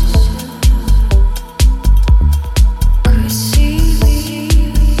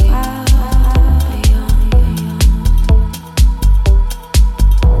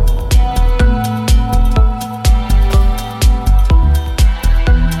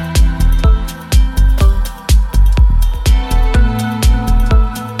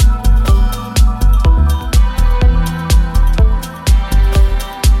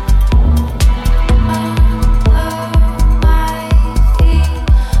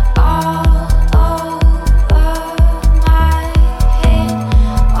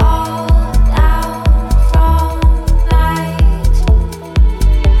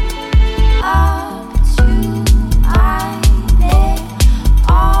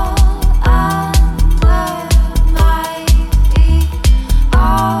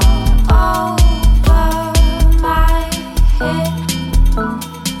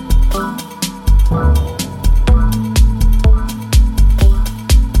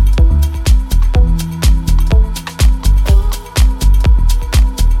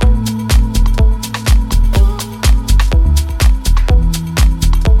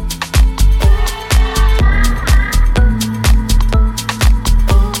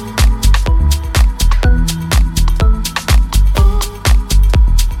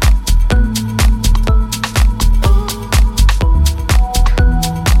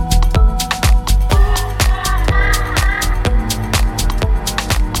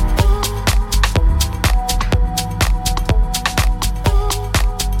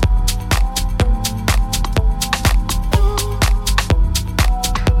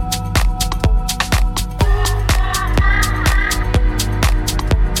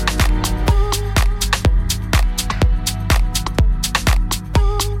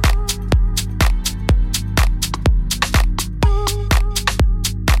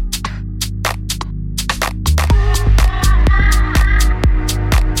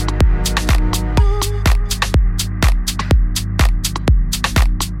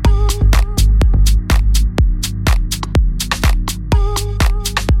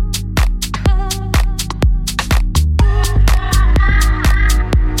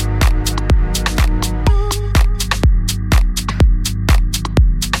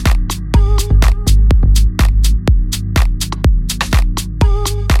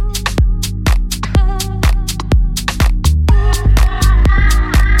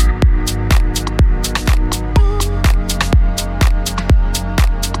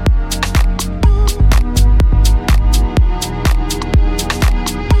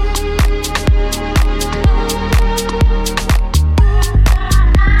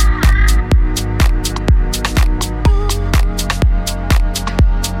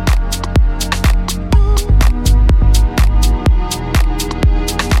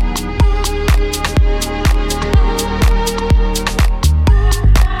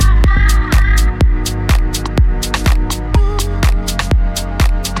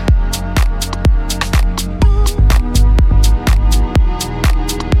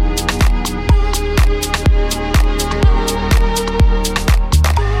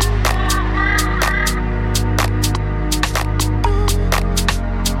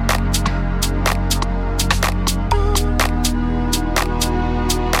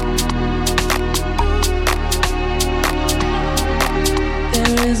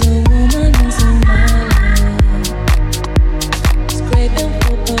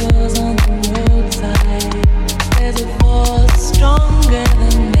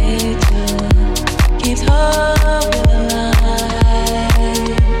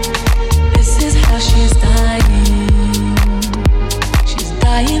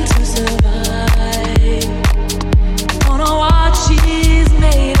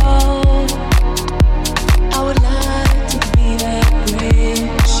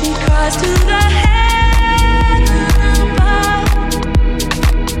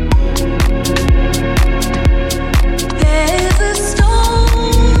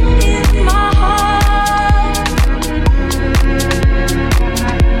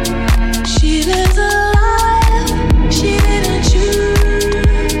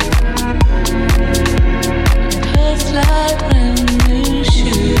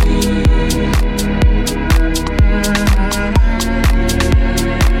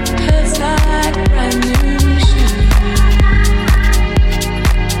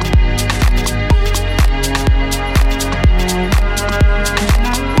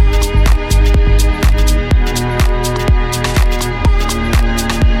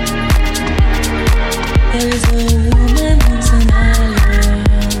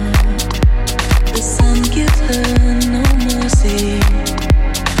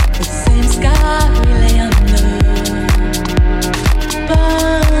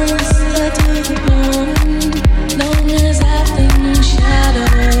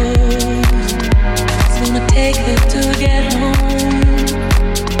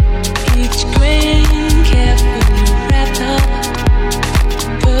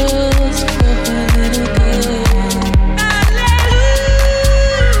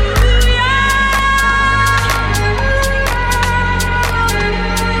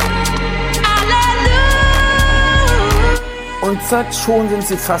zack, schon sind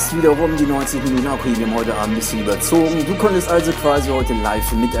sie fast wieder rum, die 90 Minuten. Okay, wir haben heute Abend ein bisschen überzogen. Du konntest also quasi heute live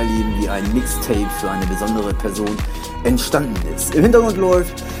miterleben, wie ein Mixtape für eine besondere Person entstanden ist. Im Hintergrund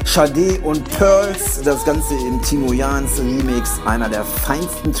läuft Sade und Pearls, das Ganze in Timo Jans Remix, einer der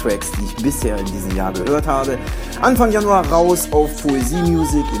feinsten Tracks, die ich bisher in diesem Jahr gehört habe. Anfang Januar raus auf Poesie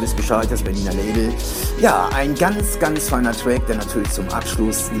Music, ihr wisst Bescheid, das Berliner Label. Ja, ein ganz, ganz feiner Track, der natürlich zum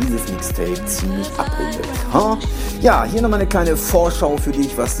Abschluss dieses Mixtape ziemlich abrundet. Ja, hier nochmal eine kleine Vorschau für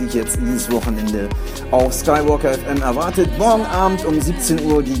dich, was dich jetzt dieses Wochenende auf Skywalker FM erwartet. Morgen Abend um 17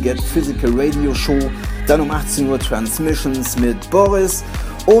 Uhr die Get Physical Radio Show, dann um 18 Uhr Transmissions mit Boris.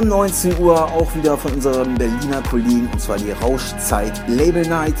 Um 19 Uhr auch wieder von unserem Berliner Kollegen, und zwar die Rauschzeit Label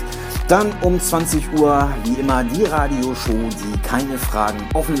Night. Dann um 20 Uhr, wie immer, die Radioshow, die keine Fragen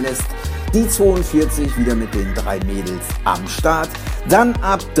offen lässt. Die 42 wieder mit den 3 Mädels am Start. Dann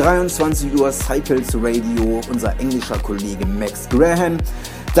ab 23 Uhr Cycles Radio, unser englischer Kollege Max Graham.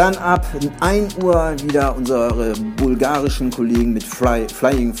 Dann ab 1 Uhr wieder unsere bulgarischen Kollegen mit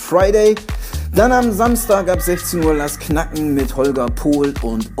Flying Friday. Dann am Samstag ab 16 Uhr Lass Knacken mit Holger Pohl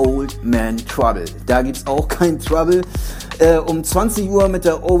und Old Man Trouble. Da gibt's auch kein Trouble. Um 20 Uhr mit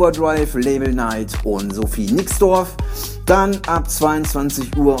der Overdrive Label Night und Sophie Nixdorf. Dann ab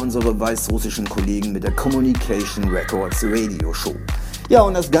 22 Uhr unsere weißrussischen Kollegen mit der Communication Records Radio Show. Ja,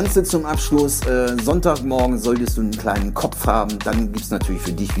 und das Ganze zum Abschluss. Sonntagmorgen solltest du einen kleinen Kopf haben. Dann gibt's natürlich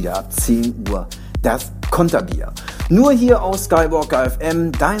für dich wieder ab 10 Uhr das Konterbier. Nur hier auf Skywalker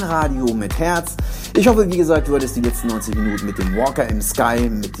FM, dein Radio mit Herz. Ich hoffe, wie gesagt, du hattest die letzten 90 Minuten mit dem Walker im Sky,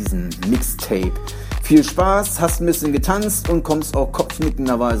 mit diesem Mixtape. Viel Spaß, hast ein bisschen getanzt und kommst auch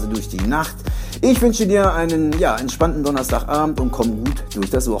kopfnickenderweise durch die Nacht. Ich wünsche dir einen entspannten Donnerstagabend und komm gut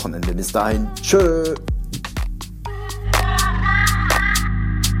durch das Wochenende. Bis dahin, tschö.